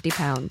lost 50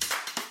 pounds.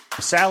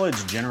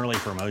 Salads generally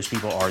for most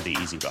people are the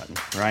easy button,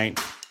 right?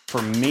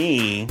 For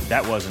me,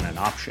 that wasn't an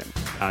option.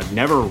 I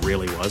never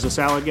really was a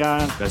salad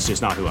guy. That's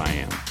just not who I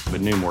am.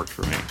 But Noom worked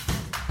for me.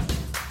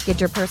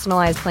 Get your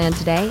personalized plan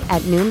today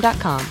at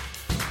Noom.com.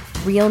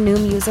 Real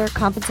Noom user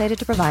compensated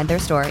to provide their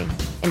story.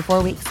 In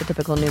 4 weeks, the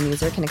typical Noom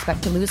user can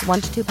expect to lose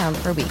 1 to 2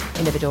 pounds per week.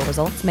 Individual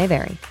results may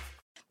vary.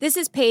 This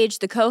is Paige,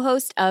 the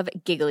co-host of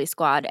Giggly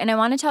Squad, and I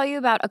want to tell you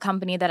about a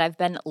company that I've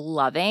been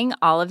loving,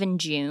 Olive &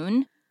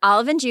 June.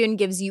 Olive & June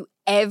gives you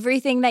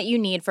everything that you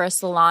need for a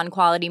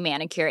salon-quality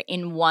manicure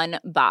in one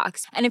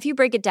box. And if you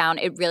break it down,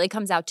 it really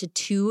comes out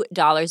to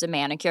 $2 a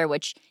manicure,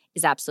 which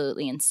is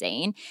absolutely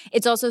insane.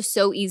 It's also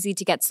so easy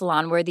to get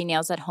salon-worthy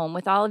nails at home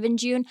with Olive &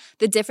 June.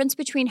 The difference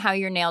between how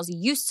your nails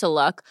used to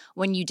look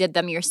when you did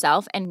them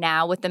yourself and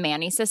now with the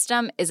Mani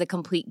system is a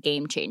complete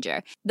game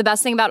changer. The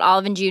best thing about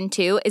Olive & June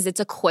too is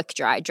it's a quick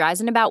dry.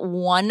 Dries in about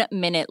 1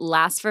 minute,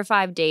 lasts for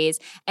 5 days,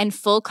 and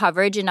full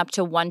coverage in up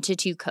to 1 to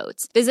 2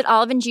 coats. Visit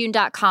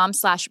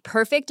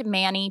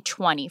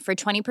oliveandjune.com/perfectmani20 for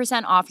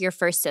 20% off your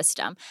first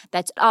system.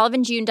 That's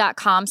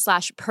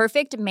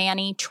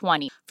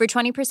oliveandjune.com/perfectmani20 for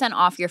 20%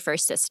 off your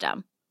first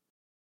system.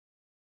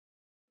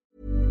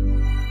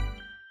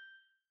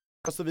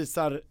 Alltså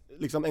visar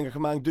liksom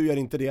engagemang, du gör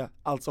inte det,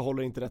 alltså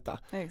håller inte detta.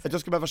 Exakt. Att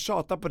jag ska behöva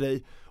tjata på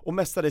dig och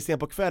messa dig sen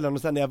på kvällen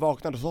och sen när jag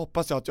vaknar så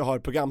hoppas jag att jag har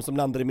ett program som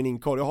landar i min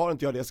inkorg. Och har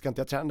inte jag det så kan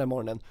inte jag träna den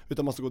morgonen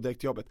utan måste gå direkt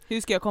till jobbet.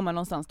 Hur ska jag komma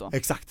någonstans då?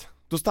 Exakt,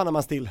 då stannar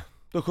man still.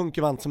 Då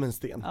sjunker man som en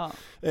sten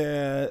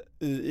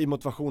i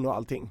motivation och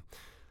allting.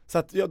 Så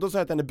att, då sa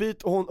jag till henne,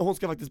 byt, och hon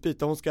ska faktiskt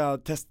byta. Hon ska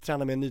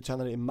testträna med en ny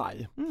tränare i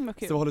maj.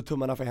 Okay. Så vi håller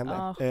tummarna för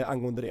henne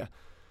angående det.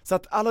 Så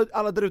att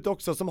alla där ute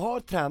också som har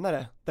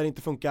tränare där det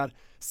inte funkar,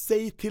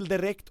 säg till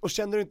direkt. Och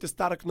känner du inte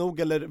stark nog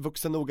eller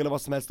vuxen nog eller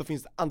vad som helst, då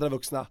finns det andra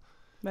vuxna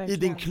i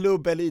din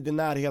klubb eller i din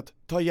närhet.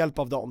 Ta hjälp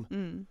av dem.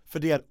 För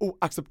det är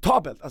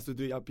oacceptabelt. Alltså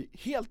jag blir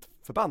helt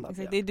förbannad.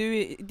 Exakt. Det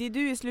är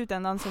du i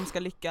slutändan som ska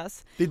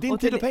lyckas. Det är din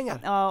tid och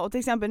pengar. Ja, och till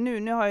exempel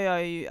nu har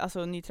jag ju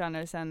alltså ny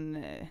tränare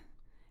sen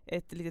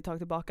ett litet tag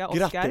tillbaka,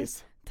 Oskar.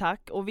 Grattis.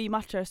 Tack, och vi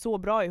matchar så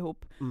bra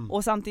ihop.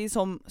 Och samtidigt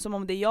som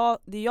om det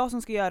är jag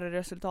som ska göra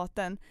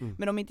resultaten,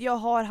 men om inte jag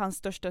har hans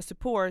största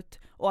support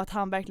och att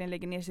han verkligen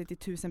lägger ner sig till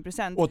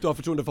 1000% och att du har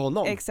förtroende för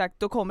honom. Exakt,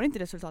 då kommer inte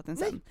resultaten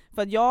sen.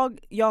 För att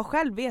jag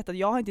själv vet att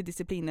jag har inte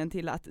disciplinen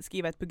till att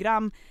skriva ett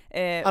program.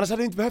 Annars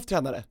hade du inte behövt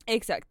tränare.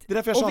 Exakt. Det är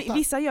därför jag tjatar. Och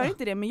vissa gör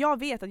inte det, men jag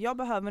vet att jag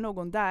behöver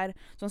någon där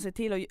som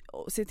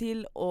ser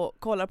till och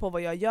kollar på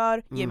vad jag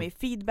gör, ger mig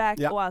feedback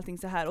och allting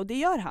så här, och det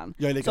gör han.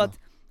 Så att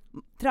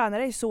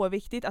tränare är så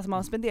viktigt, alltså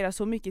man spenderar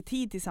så mycket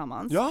tid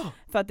tillsammans.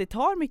 För att det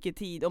tar mycket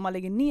tid och man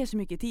lägger ner så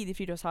mycket tid i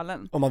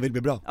friidrottshallen. Om man vill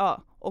bli bra.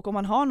 Ja, och om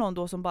man har någon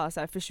då som bara så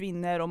här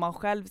försvinner och man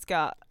själv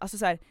ska, alltså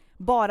så här,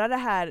 bara det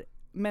här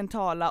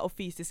mentala och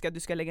fysiska du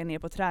ska lägga ner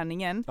på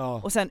träningen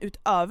och sen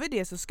utöver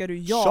det så ska du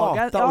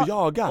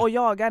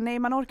jaga. Nej,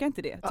 man orkar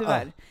inte det,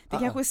 tyvärr. Det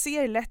kanske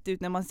ser lätt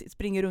ut när man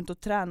springer runt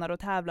och tränar och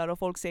tävlar och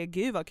folk säger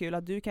gud vad kul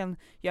att du kan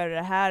göra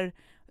det här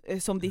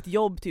som ditt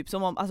jobb, typ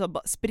som om,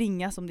 alltså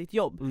springa som ditt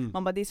jobb.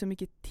 Man bara, det är så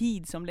mycket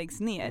tid som läggs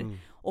ner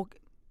och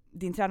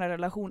din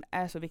tränarrelation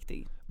är så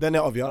viktig. Den är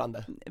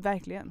avgörande.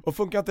 Verkligen. Och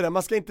funkar inte det,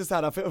 man ska inte så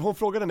här, för hon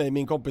frågade mig,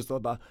 min kompis då,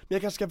 bara, men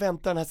jag kanske ska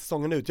vänta den här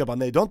säsongen ut. Jag bara,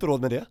 nej, du har inte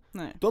råd med det.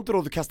 Nej. Du har inte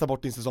råd att kasta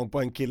bort din säsong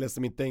på en kille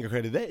som inte är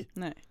engagerad i dig.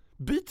 Nej.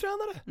 Byt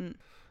tränare.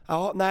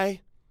 Ja,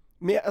 nej.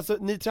 Men alltså,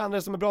 ni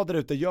tränare som är bra där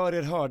ute, gör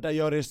er hörda,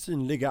 gör er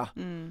synliga.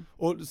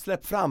 Och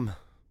släpp fram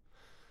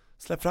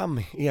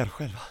er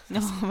själva.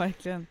 Ja,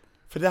 verkligen.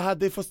 För det här,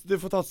 du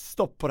får ta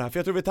stopp på det här, för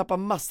jag tror vi tappar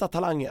massa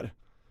talanger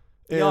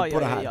på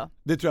det här. Ja.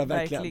 Det tror jag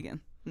verkligen.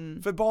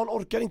 För barn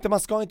orkar inte, man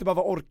ska inte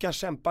bara orka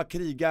kämpa,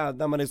 kriga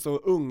när man är så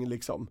ung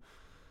liksom.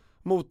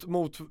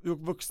 Mot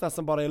vuxna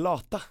som bara är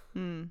lata.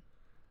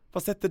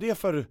 Vad sätter det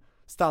för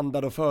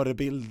standard och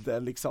förebild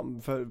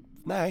liksom?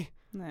 Nej,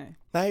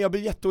 jag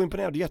blir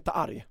jätteimponerad och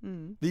jättearg.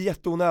 Det är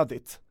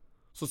jätteonödigt.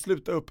 Så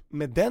sluta upp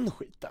med den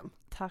skiten.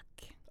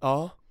 Tack.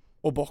 Ja,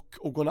 och bock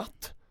och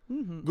godnatt.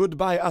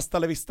 Goodbye, hasta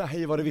la vista,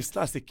 hej vad det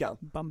visslar, Sickan.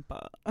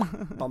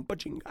 Bampa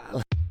jingle.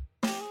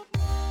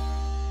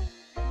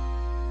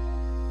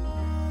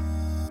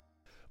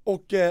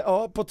 Och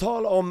på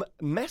tal om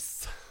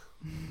mess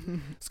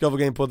ska vi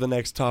gå in på the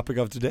next topic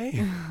of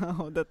today.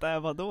 Detta är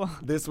vad då?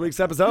 This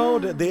week's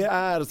episode, det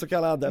är så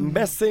kallad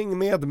messing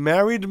med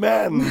married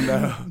men.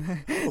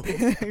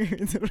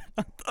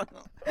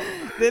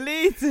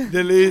 Delete.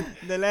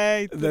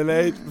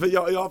 För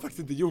jag har faktiskt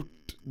inte gjort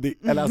det,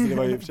 eller alltså det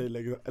var ju i och för sig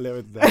eller jag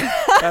vet inte.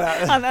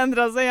 Han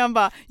ändrar sig, han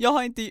bara, jag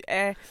har inte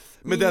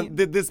men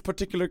this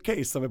particular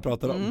case som vi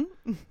pratar om.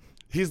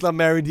 He's not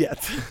married yet.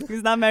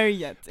 He's not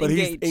married yet. But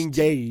he's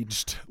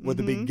engaged with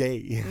the big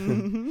gay.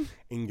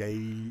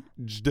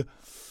 Engaged.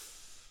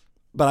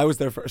 But I was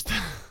there first. Oh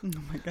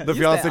my God. The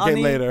fiancé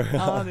came later.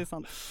 Ja, det är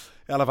sant.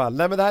 I alla fall.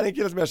 Nej, men det här är en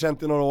kille som jag har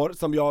känt i några år,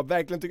 som jag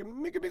verkligen tycker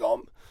mycket, mycket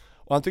om.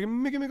 Och han tycker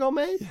mycket, mycket om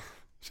mig,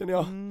 känner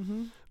jag.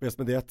 Vi har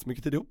spenderat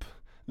mycket tid ihop.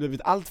 Det har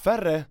blivit allt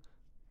färre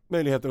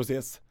möjligheter att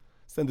ses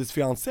sen this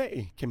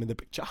fiancé came in the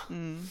picture.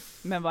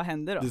 Men vad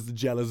hände då?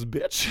 This jealous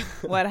bitch.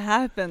 What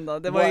happened då?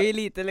 Det var ju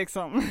lite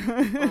liksom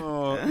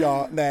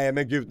ja, nej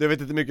men gud, jag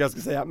vet inte mycket jag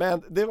ska säga.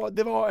 Men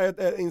det var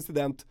ett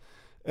incident.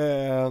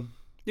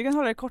 Du kan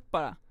hålla det kort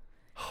bara.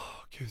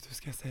 Gud, hur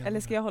ska jag säga? Eller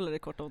ska jag hålla det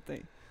kort åt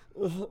dig?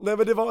 Nej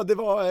men det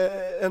var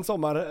en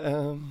sommar.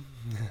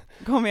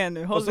 Kom igen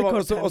nu, håll det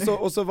kort.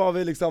 Och så var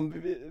vi liksom,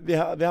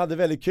 vi hade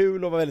väldigt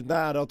kul och var väldigt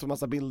nära och tog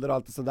massa bilder och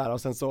allt det sådär.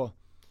 Och sen så,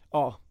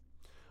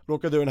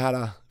 råkade den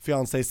här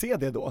fiancé se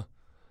det då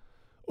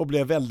och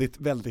blev väldigt,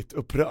 väldigt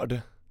upprörd.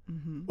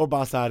 Och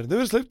bara så här, nu är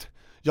det slut.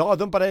 Jag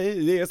dumpar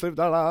dig, det är slut.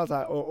 Så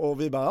här,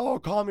 och vi bara,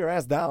 calm your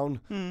ass down.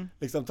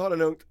 Liksom, ta det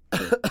lugnt.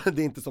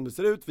 Det är inte som det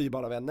ser ut, vi är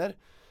bara vänner.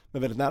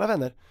 Men väldigt nära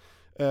vänner.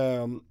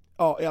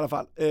 Ja, i alla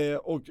fall.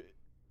 Och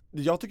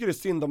jag tycker det är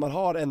synd om man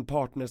har en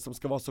partner som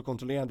ska vara så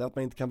kontrollerande att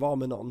man inte kan vara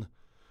med någon.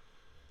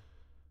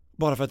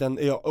 Bara för att den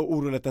är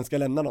orolig att den ska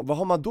lämna någon. Vad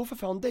har man då för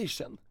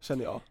foundation,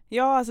 känner jag?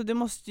 Ja, alltså du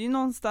måste ju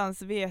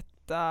någonstans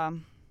veta...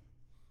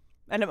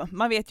 Eller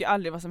man vet ju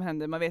aldrig vad som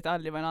händer, man vet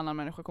aldrig vad en annan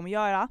människa kommer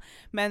göra.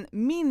 Men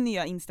min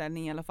nya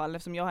inställning i alla fall,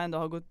 eftersom jag ändå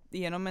har gått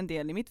igenom en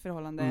del i mitt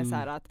förhållande, är så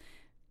här att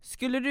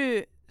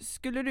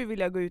skulle du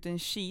vilja gå ut en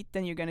cheat,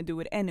 then you're gonna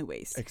do it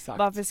anyways. Exakt.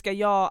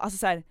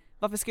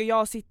 Varför ska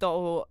jag sitta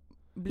och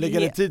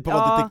lägga en tid på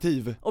att vara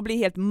detektiv och bli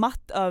helt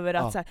matt över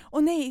att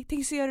såhär, nej,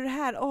 tänk så göra det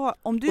här.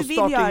 Om du och vill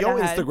göra det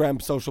här, Instagram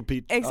social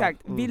pitch.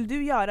 exakt, vill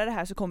du göra det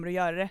här så kommer du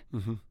göra det.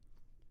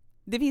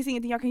 Det finns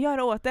ingenting jag kan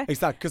göra åt det.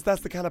 Exakt, 'cause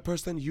that's the kind of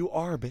person you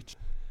are, bitch.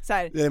 Så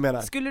här, det jag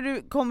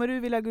menar. Kommer du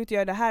vilja gå ut och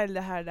göra det här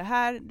eller det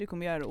här, du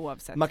kommer göra det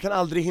oavsett. Man kan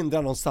aldrig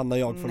hindra någon sanna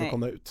jag från att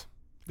komma ut.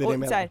 Det är det jag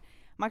menar. Så här,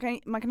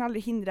 man kan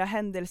aldrig hindra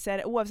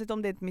händelser, oavsett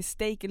om det är ett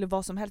mistake eller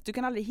vad som helst. Du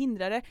kan aldrig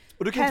hindra det.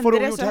 Och du kan inte få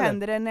det så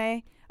händer det,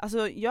 nej.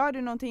 Alltså gör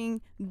du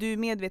någonting, du är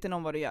medveten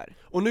om vad du gör.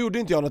 Och nu gjorde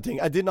inte jag någonting.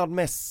 I did not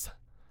mess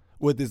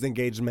with this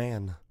engaged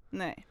man.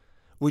 Nej.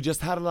 We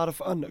just had a lot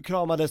of fun.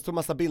 Kramades, tog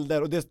massa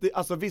bilder. Och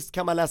alltså visst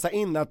kan man läsa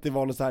in att det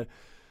var något så här.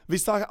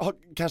 Vissa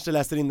kanske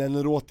läser in en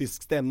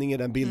erotisk stämning i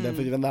den bilden.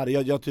 För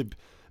jag typ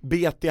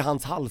bet i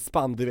hans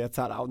halsband, du vet,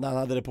 så här, när han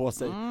hade det på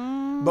sig.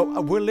 But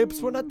our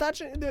lips were not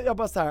touching. Jag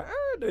bara såhär,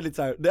 det är lite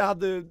så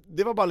här,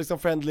 det var bara liksom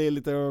friendly,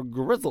 lite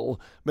grizzle.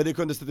 Men det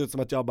kunde se ut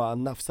som att jag bara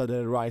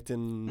nafsade right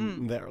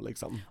in there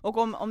liksom. Och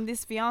om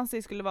this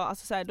fiancé skulle vara,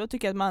 alltså så här, då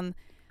tycker jag att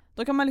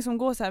då kan man liksom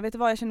gå så här, vet du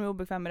vad, jag känner mig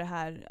obekväm med det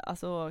här.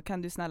 Alltså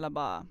kan du snälla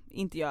bara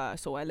inte göra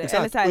så eller exakt.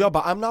 Eller så här, och jag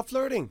bara, I'm not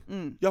flirting.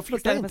 Jag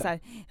flirtar inte. Så här,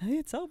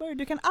 it's over,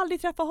 du kan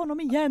aldrig träffa honom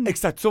igen.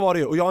 Exakt, så var det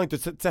ju. Och jag har inte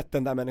sett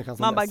den där människan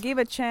som man bara,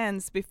 give a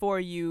chance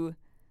before you.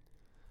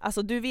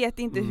 Alltså du vet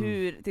inte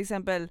hur, till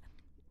exempel,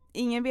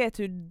 ingen vet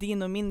hur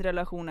din och min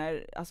relation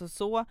är, alltså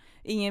så.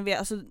 Ingen vet,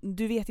 alltså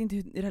du vet inte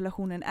hur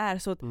relationen är,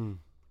 så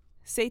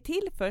säg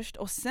till först,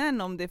 och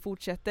sen om det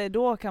fortsätter,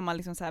 då kan man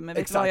liksom säga, men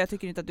vet du vad, jag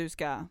tycker inte att du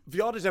ska. För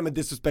jag hade känt mig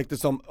disrespected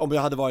som om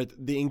jag hade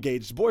varit the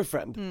engaged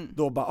boyfriend.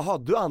 Då bara, aha,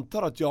 du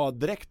antar att jag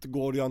direkt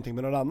går och gör någonting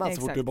med någon annan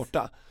så fort du är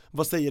borta.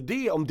 Vad säger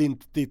det om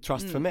ditt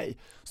trust för mig?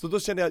 Så då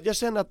kände jag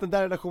känner att den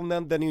där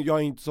relationen, jag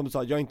är inte, som du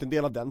sa, jag är inte en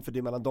del av den, för det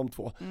är mellan de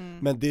två.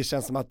 Men det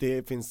känns som att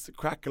det finns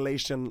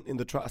crackulation in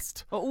the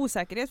trust. Och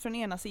osäkerhet från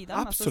ena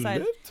sidan. Absolut.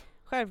 Alltså,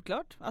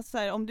 självklart. Alltså så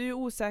här, om du är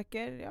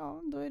osäker,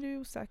 ja, då är du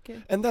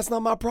osäker. And that's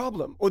not my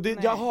problem. Och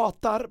det, jag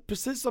hatar,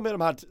 precis som med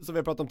de här som vi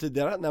har pratat om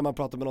tidigare, när man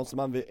pratar med någon som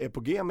man är på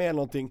G med eller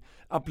någonting,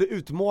 att bli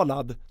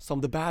utmålad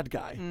som the bad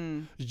guy.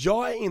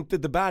 Jag är inte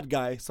the bad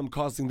guy som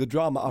causing the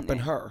drama up in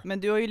her. Men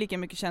du har ju lika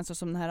mycket känslor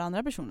som den här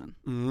andra personen.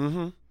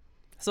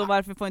 Så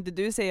varför får inte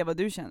du säga vad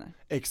du känner?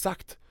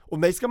 Exakt. Och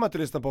mig ska man inte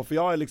lyssna på, för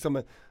jag är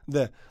liksom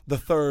the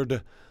third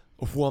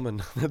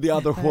woman, the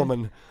other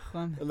woman.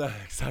 Nej,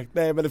 exakt.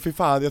 Nej, men fy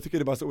fan, jag tycker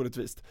det är bara så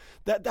orättvist.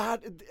 Det här,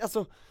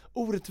 alltså,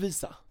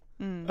 orättvisa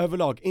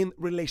överlag, in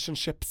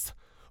relationships.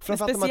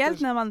 Speciellt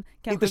när man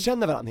kanske inte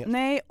känner varandra helt.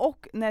 Nej,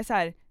 och när så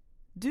här,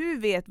 du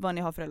vet vad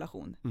ni har för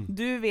relation.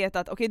 Du vet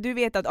att du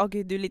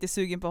är lite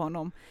sugen på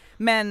honom.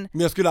 Men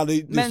jag skulle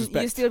aldrig disrespect.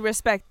 Men you still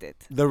respect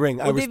it. The ring,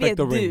 I respect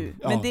the ring.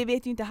 Du, men det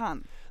vet ju inte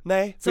han.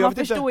 Nej, så man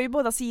förstår ju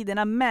båda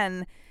sidorna,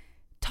 men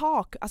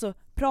alltså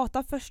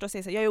prata först och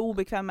säga så här, jag är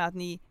obekväm med att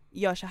ni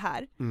gör så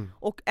här.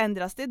 Och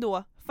ändras det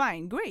då,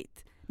 fine,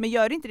 great. Men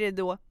gör inte det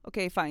då,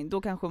 okej, fine,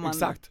 då kanske man...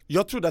 Exakt.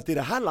 Jag trodde att i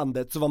det här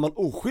landet så var man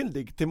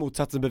oskyldig till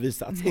motsatsen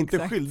bevisats,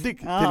 inte skyldig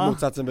till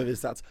motsatsen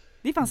bevisats.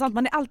 Det är fan sant,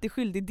 man är alltid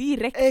skyldig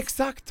direkt.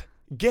 Exakt.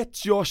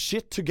 Get your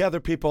shit together,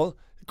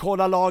 people.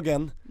 Kolla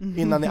lagen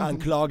innan ni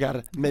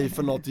anklagar mig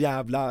för något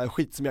jävla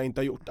skit som jag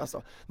inte har gjort.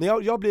 Alltså,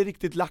 jag blir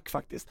riktigt lack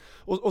faktiskt.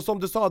 Och som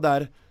du sa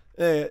där,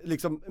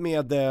 liksom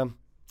med...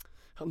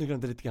 nu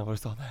glömde lite grann vad du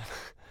sa där.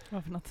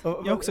 Vad för något? Jag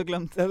har också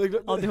glömt.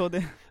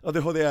 ADHD.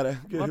 ADHD är det.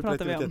 Gud, vad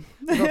pratar vi om?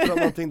 Jag pratade om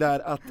någonting där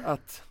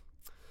att...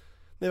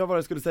 Nej, vad var det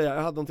jag skulle säga?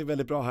 Jag hade någonting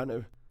väldigt bra här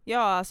nu. Ja,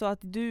 alltså att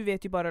du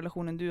vet ju bara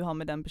relationen du har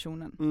med den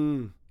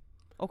personen.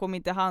 Och om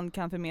inte han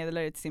kan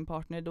förmedla det till sin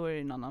partner, då är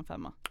det en annan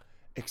femma.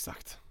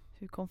 Exakt.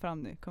 Hur kom fram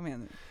nu? Kom igen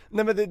nu.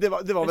 Nej, men det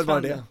var väl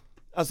bara det.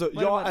 Alltså,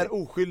 jag är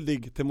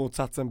oskyldig till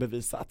motsatsen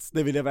bevisats.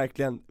 Det vill jag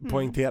verkligen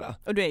poängtera.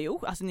 Och du är ju,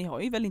 alltså ni har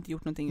ju väl inte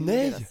gjort någonting?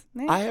 Nej,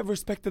 I have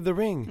respected the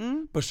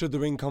ring. But should the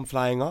ring come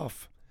flying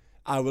off,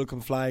 I will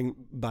come flying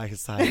by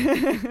his side.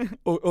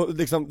 och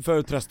liksom för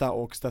att trösta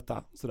och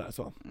stötta, sådär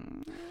så.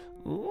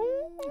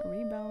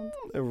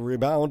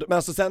 Rebound. Men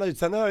alltså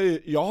sen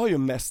har jag har ju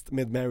mest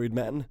med married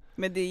men.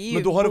 Men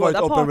då har det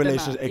varit open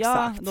relations,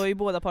 exakt. Ja, då är ju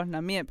båda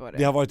parterna med på det.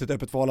 Det har varit ett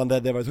öppet förhållande,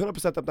 det har varit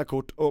 100% öppna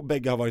kort och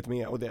bägge har varit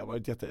med och det har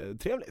varit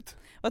jättetrevligt.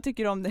 Vad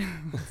tycker du om det?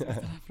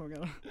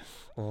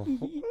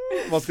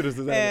 Vad skulle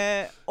du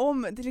säga?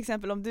 Om till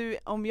exempel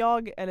om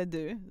jag eller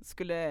du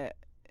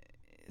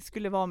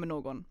skulle vara med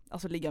någon,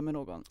 alltså ligga med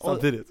någon.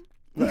 Samtidigt.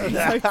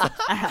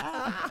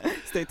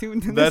 Stay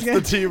tuned. That's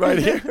the tea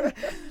right here.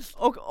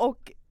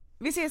 och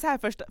vi ser så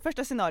här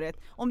första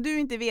scenariet. Om du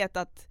inte vet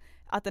att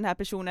att den här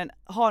personen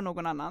har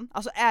någon annan,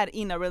 alltså är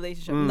in a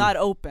relationship, not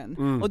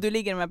open, och du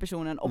ligger med den här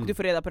personen och du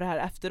får reda på det här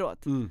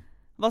efteråt,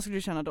 vad skulle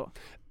du känna då?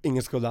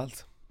 Ingen skuld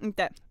alls.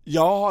 Inte?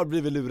 Jag har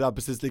blivit lurad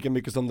precis lika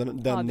mycket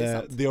som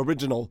the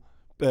original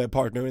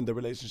partner in the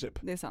relationship.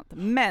 Det är sant.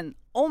 Men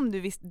om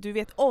du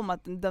vet om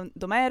att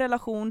de är i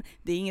relation,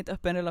 det är inget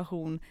öppen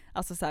relation,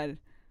 alltså så här.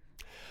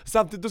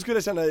 Samtidigt, då skulle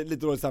jag känna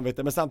lite dåligt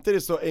samvete, men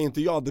samtidigt så är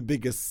inte jag the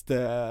biggest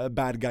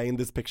bad guy in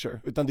this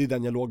picture, utan det är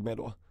den jag låg med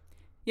då.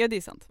 Ja, det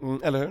är sant.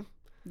 Eller hur?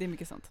 Det är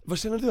mycket sant. Vad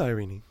känner du,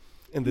 Irene,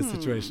 in this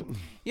situation?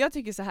 Jag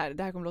tycker så här,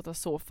 det här kommer låta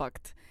så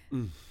fucked.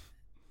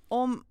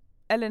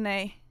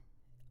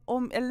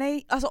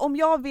 Alltså om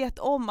jag vet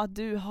om att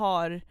du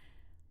har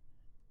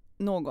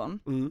någon,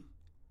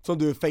 som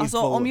du är faithful.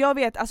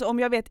 Alltså om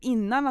jag vet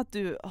innan att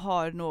du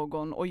har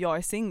någon och jag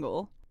är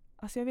single,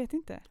 alltså jag vet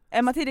inte.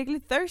 Är man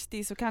tillräckligt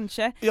thirsty så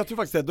kanske. Jag tror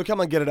faktiskt det, då kan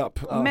man get it up.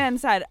 Men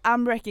så här,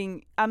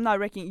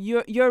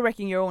 you're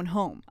wrecking your own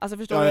home. Alltså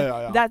förstår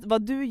du? That,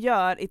 vad du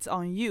gör, it's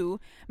on you.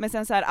 Men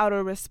sen så här,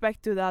 out of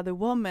respect to the other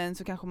woman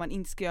så kanske man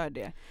inte ska göra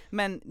det.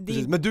 Men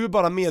men du är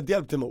bara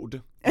medhjälp till mord.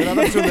 Den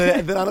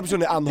andra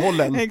personen är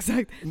anhållen.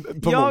 Exakt.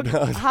 På mord.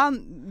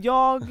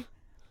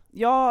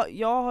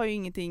 Jag har ju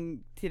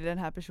ingenting till den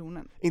här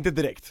personen. Inte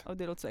direkt. Och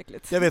det låter så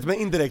äckligt. Jag vet, men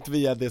indirekt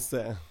via this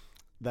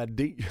that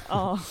D.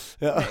 Ja.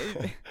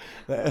 Nej.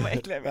 Vad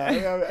äckliga vi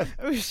är.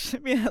 Usch,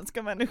 vi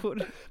älskar människor.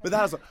 Men det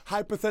här är så,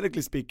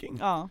 hypothetically speaking.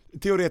 Ja.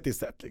 Teoretiskt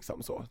sett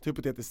liksom så.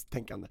 Hypotetiskt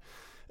tänkande.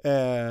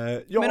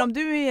 Men om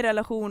du är i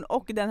relation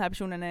och den här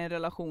personen är i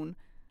relation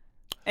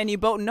and you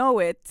both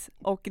know it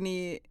och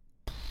ni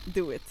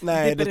do it.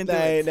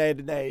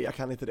 Nej, jag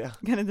kan inte det.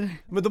 Kan inte det?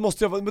 Men då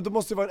måste jag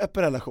vara en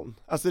öppen relation.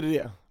 Alltså det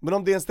är det. Men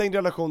om det är en stängd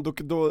relation då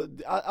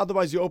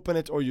otherwise you open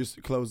it or you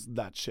close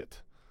that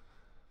shit.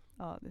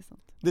 Ja, det är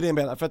sant. Det är det jag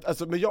menar. För att,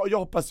 alltså, men jag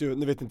hoppas ju,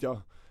 nu vet inte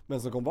jag vem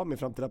som kommer vara min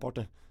framtida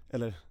partner.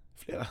 Eller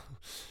flera.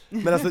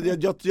 Men alltså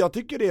jag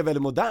tycker det är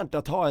väldigt modernt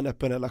att ha en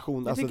öppen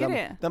relation. Alltså,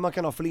 där man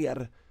kan ha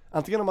fler.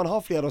 Antingen om man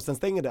har fler och sen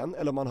stänger den,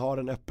 eller om man har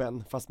en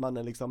öppen fast man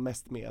är liksom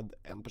mest med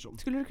en person.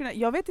 Skulle du kunna,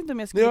 jag vet inte om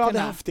jag skulle kunna. Jag hade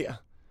haft det.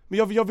 Men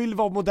jag vill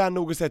vara modern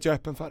nog och säga att jag är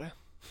öppen för det.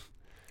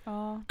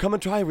 Come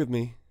and try with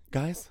me,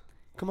 guys.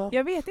 Come on.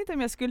 Jag vet inte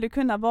om jag skulle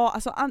kunna vara,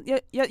 alltså,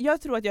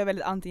 jag tror att jag är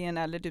väldigt antingen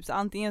eller, typ så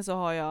antingen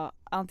så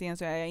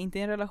är jag inte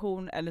i en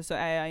relation eller så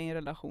är jag i en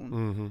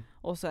relation.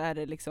 Och så är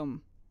det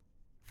liksom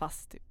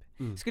fast typ.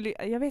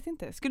 Jag vet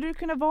inte. Skulle du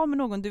kunna vara med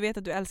någon, du vet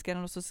att du älskar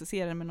den och så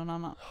ser den med någon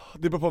annan?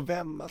 Det beror på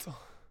vem alltså.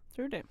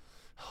 Tror du det?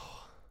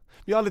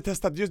 Jag har aldrig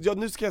testat,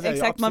 nu ska jag säga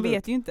exakt, ja, man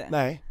vet ju inte.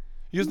 Nej,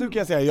 just nu kan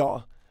jag säga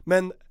ja.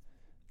 Men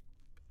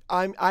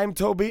I'm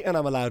Toby and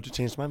I'm allowed to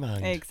change my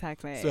mind.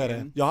 Exactly. Så är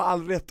det. Jag har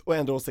aldrig rätt att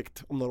ändra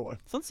åsikt om några år.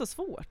 Sånt är så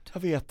svårt.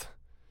 Jag vet.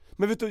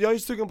 Men vet du, jag är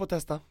sugen på att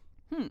testa.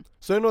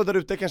 Så är det några där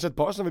ute, kanske ett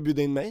par som vill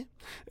bjuda in mig.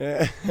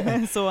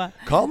 Så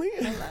call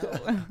me.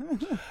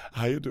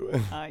 How you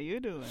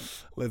doing?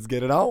 Let's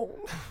get it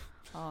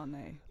on.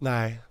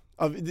 Nej.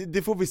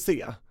 Det får vi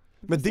se.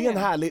 Men det är en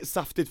härlig,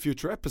 saftigt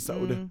future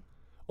episode.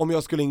 Om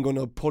jag skulle ingå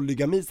någon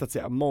polygami så att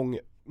säga,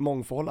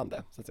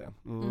 mångförhållande så att säga.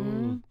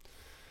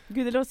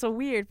 Gud, det låter så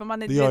weird för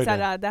man är,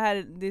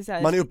 det är så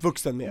här, man är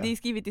uppvuxen med. Det är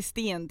skrivet i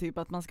sten typ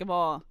att man ska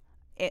vara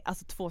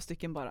alltså 2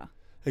 stycken bara.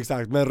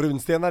 Exakt, men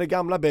runstenar är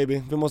gamla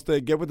baby. Vi måste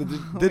get with the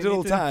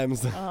digital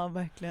times. Ja,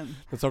 verkligen.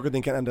 Men saker och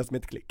ting kan ändras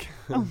med ett klick.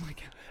 Oh my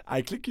god.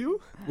 I click you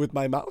with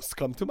my mouse,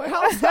 come to my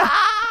house.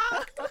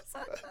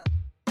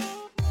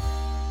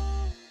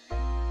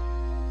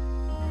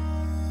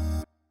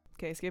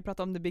 Okej, ska vi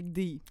prata om the big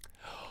D?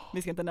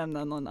 Vi ska inte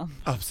nämna någon annan.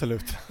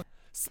 Absolut.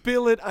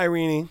 Spill it,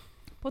 Irene.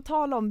 På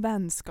tal om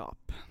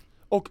vänskap.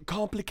 Och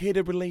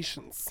complicated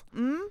relations.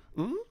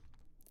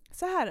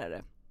 Så här är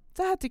det.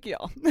 Så här tycker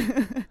jag.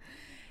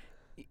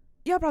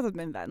 Jag har pratat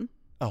med en vän.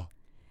 Ja.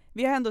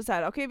 Vi har ändå så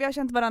här, okej, vi har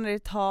känt varandra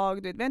ett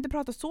tag. Du vet, vi har inte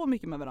pratat så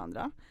mycket med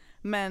varandra.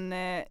 Men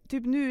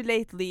typ nu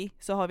lately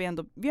så har vi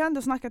har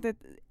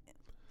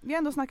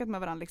ändå snackat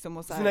med varandra liksom.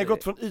 Och så ni har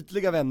gått från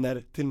ytliga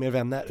vänner till mer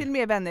vänner? Till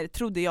mer vänner,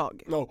 trodde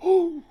jag.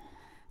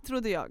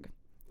 Trodde jag.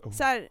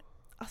 Så här,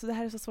 alltså det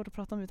här är så svårt att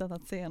prata om utan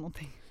att säga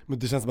någonting. Men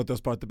det känns som att du har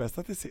sparat det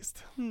bästa till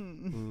sist.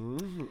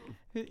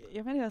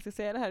 Jag vet inte hur jag ska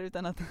säga det här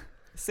utan att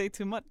say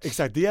too much.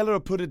 Exakt, det gäller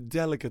att put it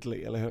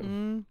delicately, eller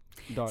hur?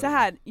 Så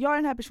här, jag och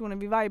den här personen,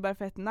 vi vibar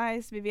fett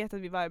nice. Vi vet att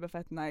vi vibar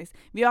fett nice.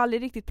 Vi har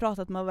aldrig riktigt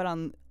pratat med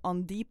varandra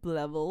on deep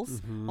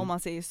levels, om man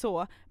säger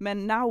så.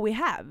 Men now we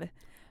have.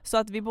 Så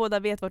att vi båda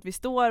vet vart vi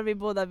står, vi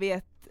båda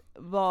vet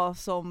vad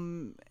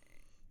som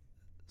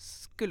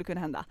skulle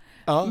kunna hända.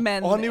 Ja.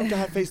 Men, och har ni gjort det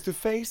här face to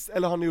face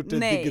eller har ni gjort det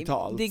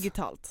digitalt? Nej,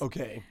 digitalt.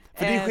 Okej.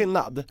 För det är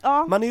skillnad.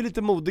 Ja. Man är ju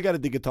lite modigare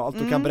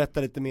digitalt och kan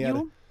berätta lite mer.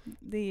 Jo,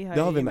 det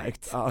har vi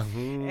märkt. Ja.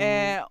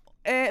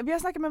 Vi har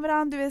snackat med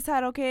varandra, du vet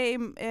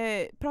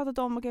såhär, pratat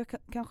om och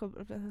kanske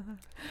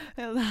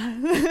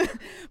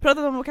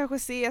pratat om att kanske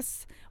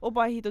ses och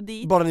bara hit och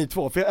dit. Bara ni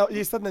två? För jag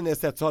gissar att när ni har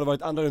sett så har det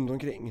varit andra runt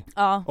omkring.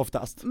 Ja.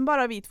 Oftast.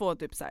 Bara vi två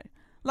typ såhär.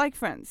 Like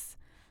friends.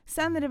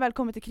 Sen när det väl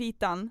kommer till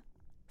kritan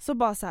så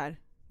bara såhär,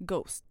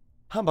 ghost.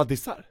 Han bara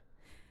dissar?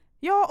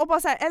 Ja, och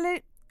bara såhär, eller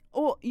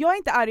Och jag är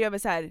inte arg över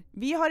så här.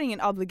 Vi har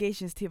ingen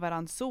obligations till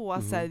varandra så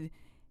här,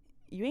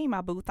 you ain't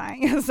my boo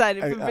thing. Så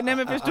här, nej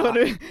men förstår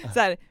du? Så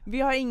här,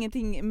 vi har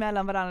ingenting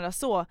mellan varandra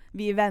så,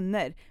 vi är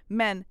vänner.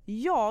 Men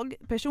jag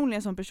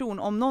personligen som person,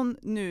 om någon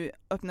nu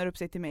öppnar upp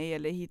sig till mig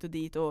eller hit och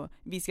dit och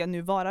vi ska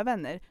nu vara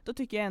vänner, då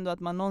tycker jag ändå att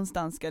man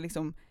någonstans ska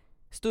liksom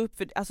stå upp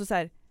för, alltså så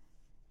här,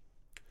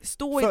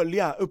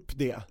 följa upp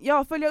det.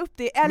 Ja, följa upp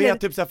det. Eller med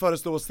typ så här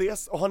föreslå att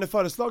ses, och har ni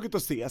föreslagit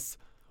att ses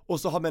och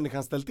så har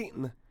människan ställt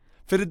in.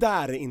 För det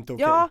där är inte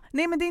okej. Ja,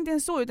 nej men det är inte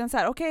ens så, utan så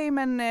här, okej,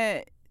 men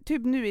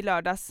typ nu i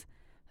lördags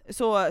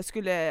så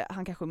skulle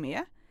han kanske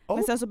med.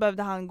 Men sen så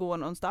behövde han gå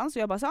någonstans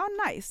och jag bara så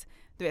nice.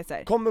 Du vet så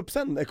här. Kom upp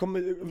sen,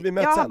 vi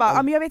möts sen. Jag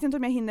bara, men jag vet inte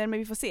om jag hinner, men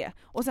vi får se.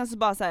 Och sen så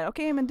bara så här,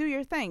 okej, men do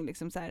your thing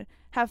liksom så här.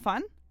 Have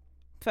fun.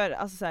 För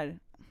alltså så här,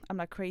 I'm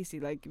not crazy,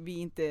 like vi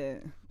inte...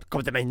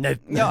 Kom till mig nu.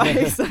 Ja,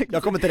 exakt.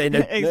 Jag kommer till dig nu.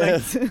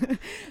 Exakt.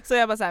 Så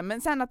jag bara så här,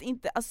 men sen att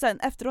inte, alltså sen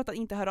efteråt att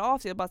inte höra av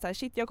sig och bara så här,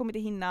 shit, jag kommer inte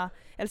hinna,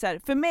 eller så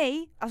här, för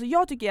mig, alltså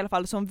jag tycker i alla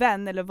fall som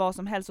vän eller vad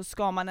som helst så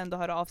ska man ändå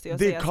höra av sig och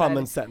det säga är så här,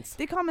 common sense.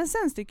 Det är common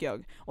sense tycker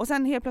jag. Och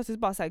sen helt plötsligt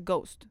bara så här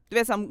ghost. Du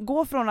vet så här,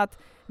 gå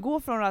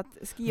från att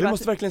skriva. Vi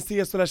måste verkligen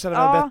ses och lära känna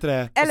varandra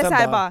bättre. Eller så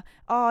här bara,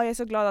 jag är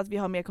så glad att vi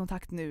har mer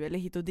kontakt nu eller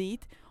hit och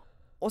dit.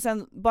 Och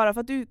sen bara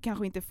för att du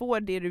kanske inte får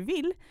det du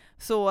vill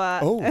så...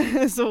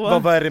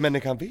 Vad är det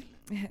människan vill?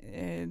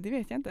 Det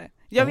vet jag inte.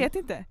 Jag vet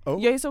inte.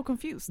 Jag är så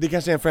confused. Det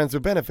kanske är en friends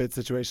with benefits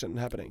situation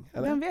happening,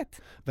 eller?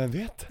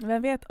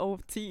 Vem vet? Oh,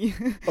 tea.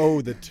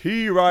 Oh, the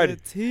tea,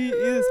 right? The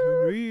tea is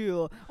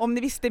real. Om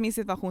ni visste min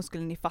situation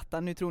skulle ni fatta.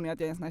 Nu tror ni att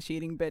jag är en sån här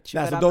cheating bitch.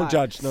 Nah, so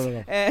don't judge. No.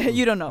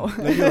 You don't know.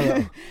 No, you don't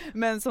know.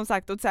 Men som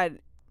sagt, och så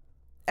här,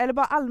 eller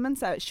bara allmänt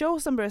så här, show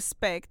some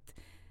respect.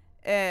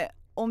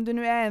 Om du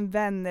nu är en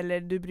vän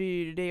eller du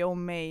bryr dig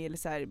om mig eller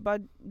så här, bara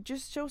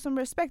just show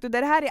some respect. Och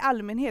det här är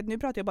allmänhet, nu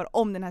pratar jag bara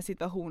om den här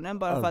situationen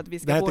bara för att vi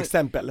ska få ett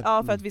exempel.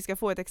 Ja, för att vi ska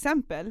få ett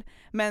exempel.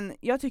 Men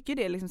jag tycker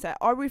det är liksom så här,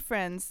 are we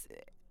friends?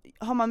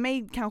 Har man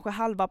made kanske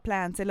halva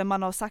plans eller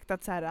man har sagt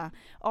att så här,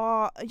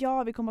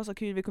 ja, vi kommer ha så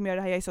kul, vi kommer göra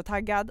det här, jag är så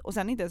taggad, och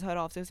sen inte ens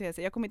höra av sig och säga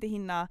så här, jag kommer inte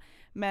hinna,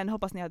 men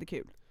hoppas ni hade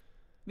kul.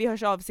 Vi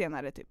hörs av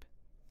senare typ.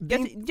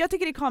 Jag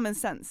tycker det är common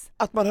sense.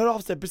 Att man hör av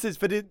sig, precis,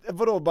 för det,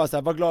 vadå bara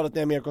såhär, var glad att ni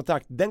har mer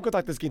kontakt. Den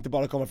kontakten ska inte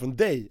bara komma från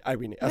dig,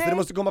 Irene. Alltså det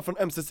måste komma från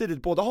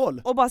ömsesidigt båda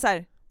håll. Och bara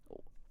såhär,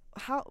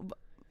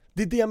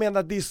 det är det jag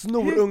menar, det är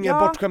snorunga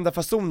bortskämda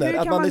fasoner.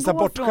 Att man blir så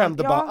bortskämd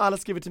och bara, alla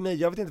skriver till mig,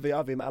 jag vet inte vad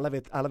jag vill, men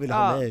alla vill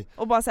ha mig.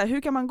 Och bara såhär,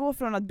 hur kan man gå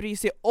från att bry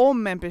sig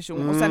om en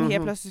person och sen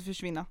helt plötsligt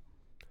försvinna?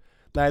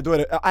 Nej, då är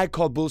det, I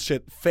call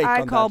bullshit,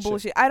 fake on that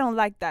bullshit. shit. I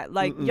don't like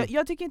that. Like,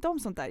 jag tycker inte om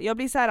sånt där. Jag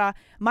blir såhär,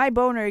 my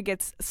boner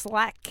gets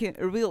slack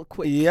real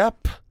quick.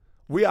 Yep.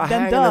 We are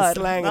hanging and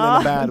slanging in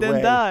a bad way.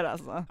 Den dör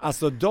alltså.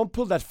 Alltså, don't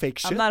pull that fake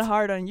shit. I'm not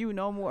hard on you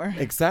no more.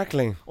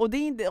 Exactly. Och det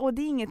är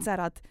inget såhär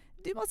att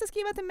du måste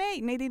skriva till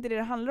mig. Nej, det är inte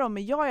det handlar om.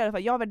 Men jag i alla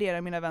fall, jag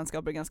värderar mina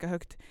vänskaper ganska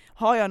högt.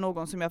 Har jag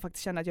någon som jag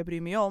faktiskt känner att jag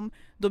bryr mig om,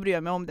 då bryr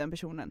jag mig om den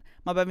personen.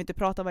 Man behöver inte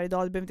prata varje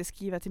dag, du behöver inte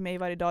skriva till mig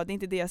varje dag. Det är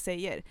inte det jag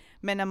säger.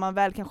 Men när man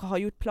väl kanske har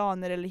gjort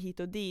planer eller hit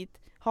och dit,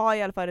 har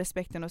i alla fall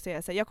respekten att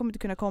säga så här, jag kommer inte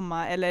kunna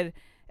komma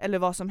eller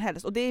vad som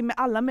helst. Och det är med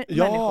alla människor.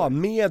 Ja,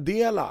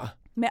 meddela.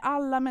 Med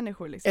alla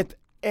människor liksom. Ett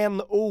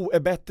NO är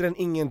bättre än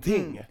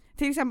ingenting.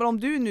 Till exempel om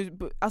du nu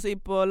alltså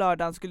på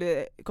lördagen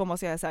skulle komma och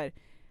säga så här,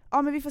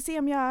 ja men vi får se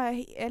om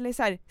jag, eller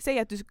så här, säg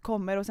att du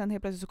kommer och sen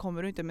helt plötsligt så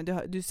kommer du inte, men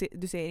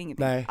du säger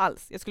ingenting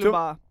alls. Jag skulle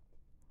bara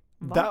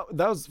that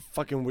was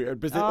fucking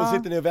weird. Precis, och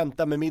sitter ni och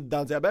väntar med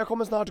middagen, så jag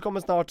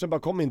kommer snart, sen bara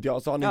kommer inte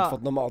jag, så har ni inte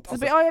fått någon mat.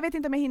 Alltså. Jag vet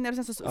inte om jag hinner,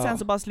 och sen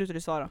så bara slutar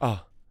du svara.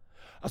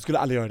 Jag skulle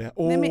aldrig göra det.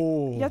 Nej,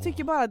 men jag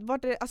tycker bara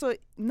att alltså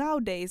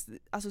nowadays,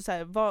 alltså så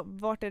här,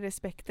 vart är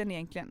respekten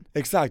egentligen?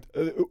 Exakt.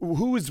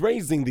 Who is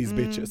raising these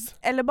bitches?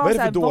 Eller bara så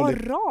här, var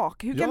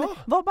rak. Hur kan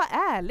var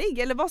bara ärlig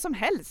eller vad som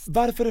helst.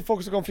 Varför är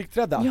folk så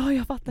konflikträdda? Ja,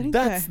 jag fattar inte.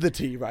 That's the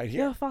tea right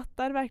here. Jag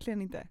fattar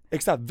verkligen inte.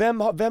 Exakt.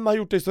 Vem har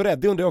gjort dig så rädd?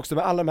 Det undrar jag också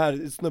med alla de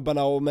här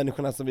snubbarna och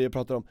människorna som vi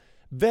pratar om.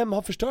 Wem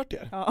har förstört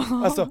er?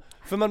 Alltså,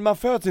 för man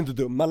föds inte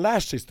dum, man lär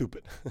sig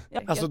stupid.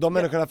 Alltså de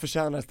människorna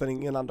förtjänar nästan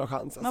ingen andra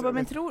chans. Alltså, man bara,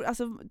 men tror,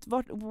 alltså,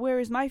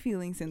 where is my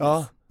feelings in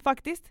this?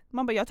 Faktiskt,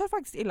 man bara, jag tar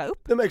faktiskt illa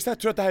upp. Nej, men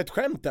exakt, tror du att det här är ett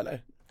skämt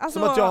eller? Alltså,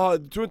 som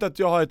att tror inte att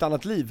jag har ett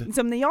annat liv.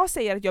 Som när jag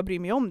säger att jag bryr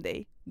mig om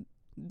dig,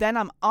 then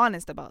I'm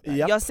honest about that.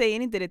 Jag säger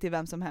inte det till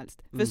vem som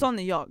helst, för sån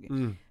är jag.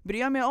 Bryr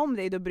jag mig om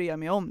dig, då bryr jag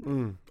mig om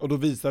dig. Och då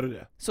visar du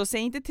det. Så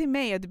säg inte till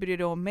mig att du bryr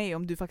dig om mig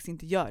om du faktiskt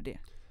inte gör det.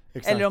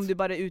 Exakt. Eller om du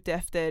bara är ute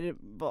efter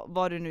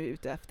vad du nu är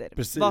ute efter.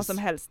 Precis. Vad som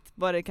helst,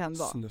 vad det kan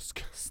vara.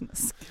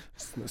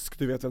 Snusk,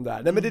 du vet vem det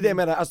är. Nej men det är det jag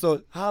menar, alltså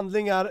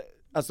handlingar,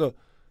 alltså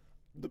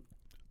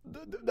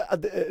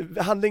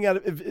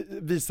handlingar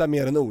visar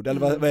mer än ord, eller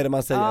vad är det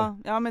man säger?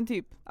 Ja men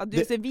typ, att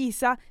du ska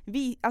visa,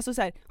 alltså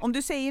så här, om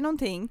du säger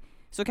någonting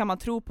så kan man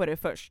tro på det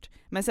först.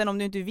 Men sen om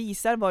du inte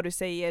visar vad du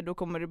säger, då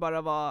kommer det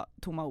bara vara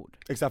tomma ord.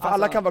 Exakt, för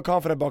alla kan vara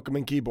confident bakom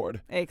en keyboard.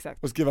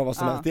 Exakt. Och skriva vad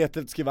som helst. Det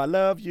är att skriva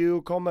love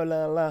you, kommer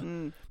la.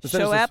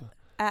 Show up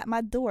at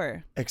my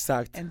door.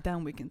 Exakt. And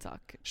then we can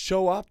talk.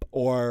 Show up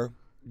or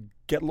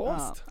get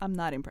lost.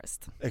 I'm not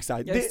impressed.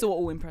 Exakt. Jag är så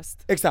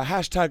oimpressed. Exakt,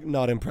 hashtag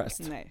not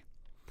impressed. Nej.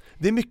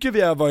 Det är mycket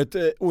vi har varit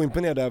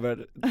oimponerade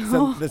över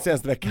sen den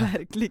senaste veckan.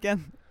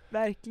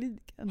 Verkligen.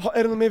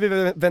 Är det något mer vi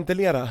vill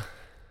ventilera?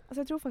 Alltså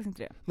jag tror faktiskt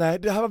inte det. Nej,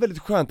 det här var väldigt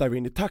skönt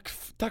Irene. Tack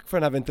för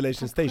den här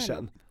ventilation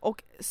station.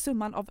 Och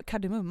summan av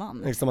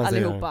kardemumman, Säger.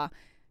 allihopa.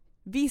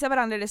 Visa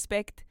varandra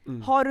respekt.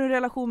 Har du en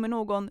relation med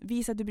någon,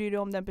 visa att du bryr dig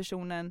om den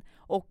personen.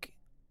 Och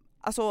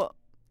alltså,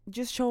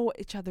 just show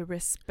each other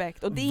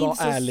respect. Och det är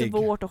inte så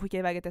svårt att skicka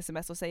iväg ett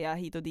sms och säga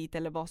hit och dit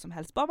eller vad som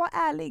helst. Bara var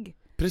ärlig.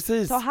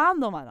 Precis. Ta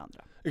hand om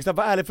varandra. Exakt,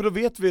 var ärlig, för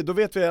då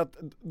vet vi att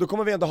då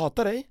kommer vi ändå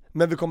hata dig,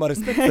 men vi kommer ha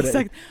respekt för dig.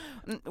 Exakt.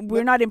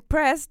 We're not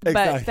impressed,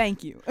 but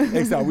thank you.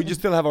 Exakt, we just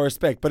still have our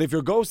respect. But if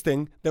you're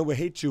ghosting, then we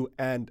hate you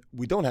and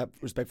we don't have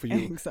respect for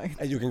you.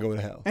 Exakt. And you can go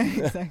to hell.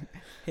 Exakt.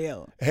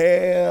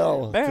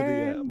 Hell.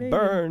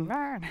 Burn.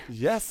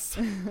 Yes.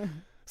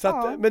 Så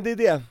att, men det är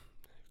det.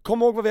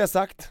 Kom ihåg vad vi har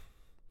sagt.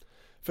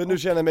 För nu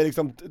känner jag mig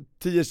liksom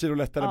 10 kilo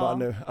lättare bara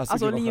nu.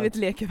 Alltså livet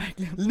leker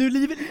verkligen. Nu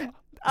livet.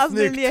 Alltså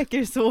det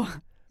leker så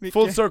mycket.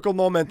 Full circle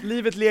moment.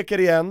 Livet leker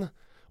igen.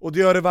 Och det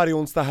gör det varje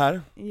onsdag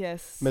här.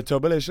 Yes. Med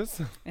Turbulicious.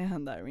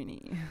 And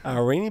Irene.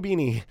 Irene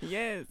Beanie.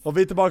 Yes. Och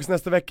vi är tillbaka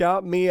nästa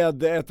vecka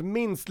med ett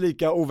minst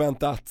lika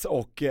oväntat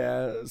och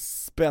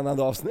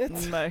spännande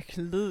avsnitt.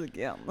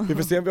 Verkligen. Vi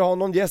får se om vi har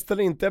någon gäst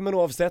eller inte, men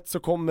oavsett så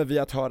kommer vi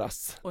att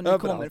höras. Och ni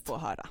överallt. kommer få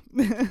höra.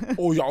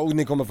 Och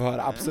ni kommer få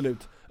höra,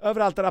 absolut.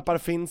 Överallt där appar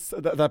finns,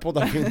 där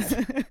poddar finns.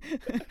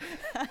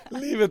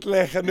 Livet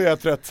leker, nu är jag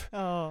trött.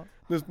 Ja.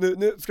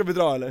 Nu ska vi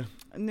dra eller?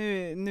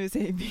 Nu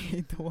säger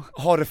vi då.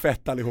 Ha det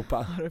fett allihopa.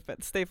 Ha det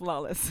fett, stay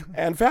flawless.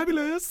 And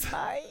fabulous.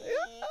 Bye.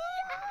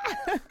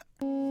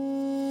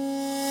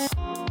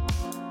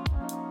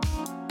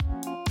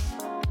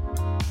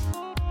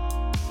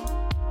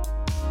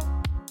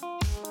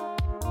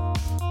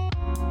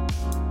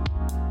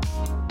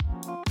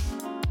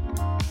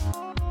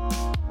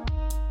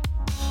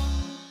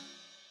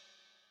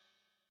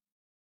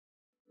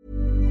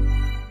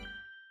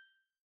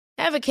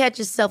 Ever catch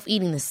yourself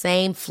eating the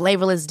same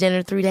flavorless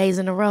dinner 3 days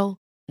in a row?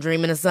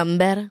 Dreaming of something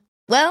better?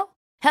 Well,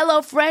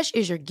 HelloFresh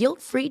is your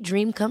guilt-free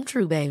dream come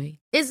true, baby.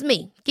 It's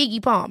me,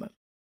 Keke Palmer.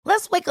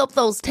 Let's wake up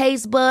those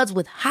taste buds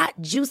with hot,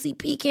 juicy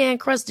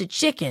pecan-crusted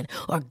chicken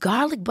or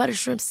garlic butter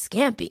shrimp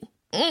scampi.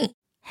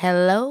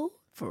 Hello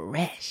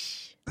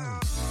Fresh.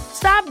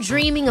 Stop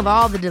dreaming of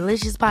all the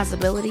delicious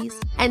possibilities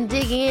and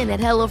dig in at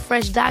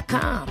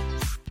HelloFresh.com.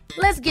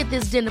 Let's get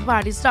this dinner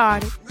party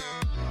started.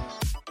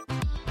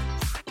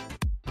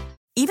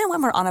 Even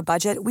when we're on a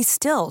budget, we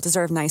still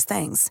deserve nice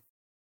things.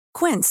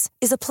 Quince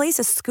is a place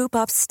to scoop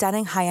up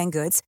stunning high-end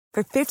goods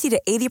for 50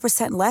 to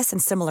 80% less than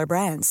similar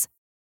brands.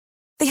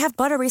 They have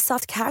buttery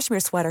soft cashmere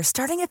sweaters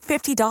starting at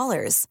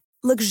 $50,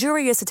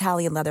 luxurious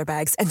Italian leather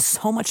bags, and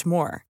so much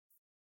more.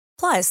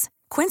 Plus,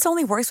 Quince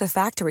only works with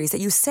factories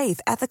that use safe,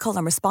 ethical,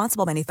 and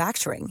responsible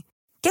manufacturing.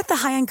 Get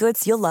the high-end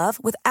goods you'll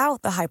love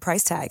without the high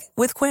price tag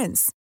with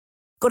Quince.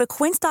 Go to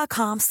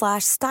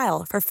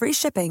quince.com/style for free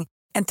shipping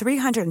and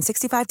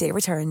 365-day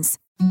returns.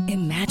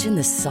 Imagine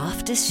the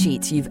softest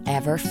sheets you've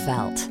ever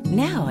felt.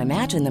 Now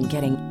imagine them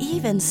getting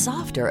even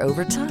softer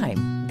over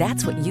time.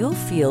 That's what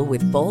you'll feel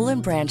with Boll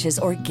 & Branch's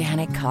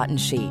organic cotton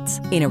sheets.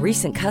 In a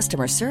recent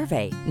customer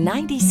survey,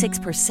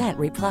 96%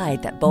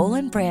 replied that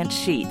Boll & Branch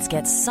sheets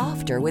get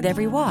softer with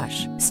every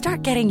wash.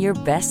 Start getting your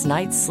best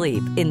night's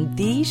sleep in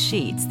these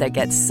sheets that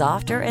get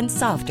softer and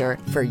softer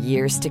for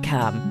years to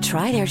come.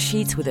 Try their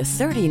sheets with a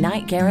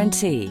 30-night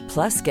guarantee.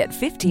 Plus, get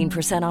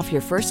 15% off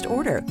your first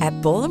order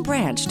at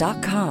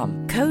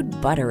bollandbranch.com. Code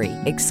BUTTERY.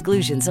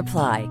 Exclusions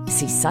apply.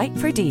 See site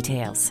for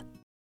details.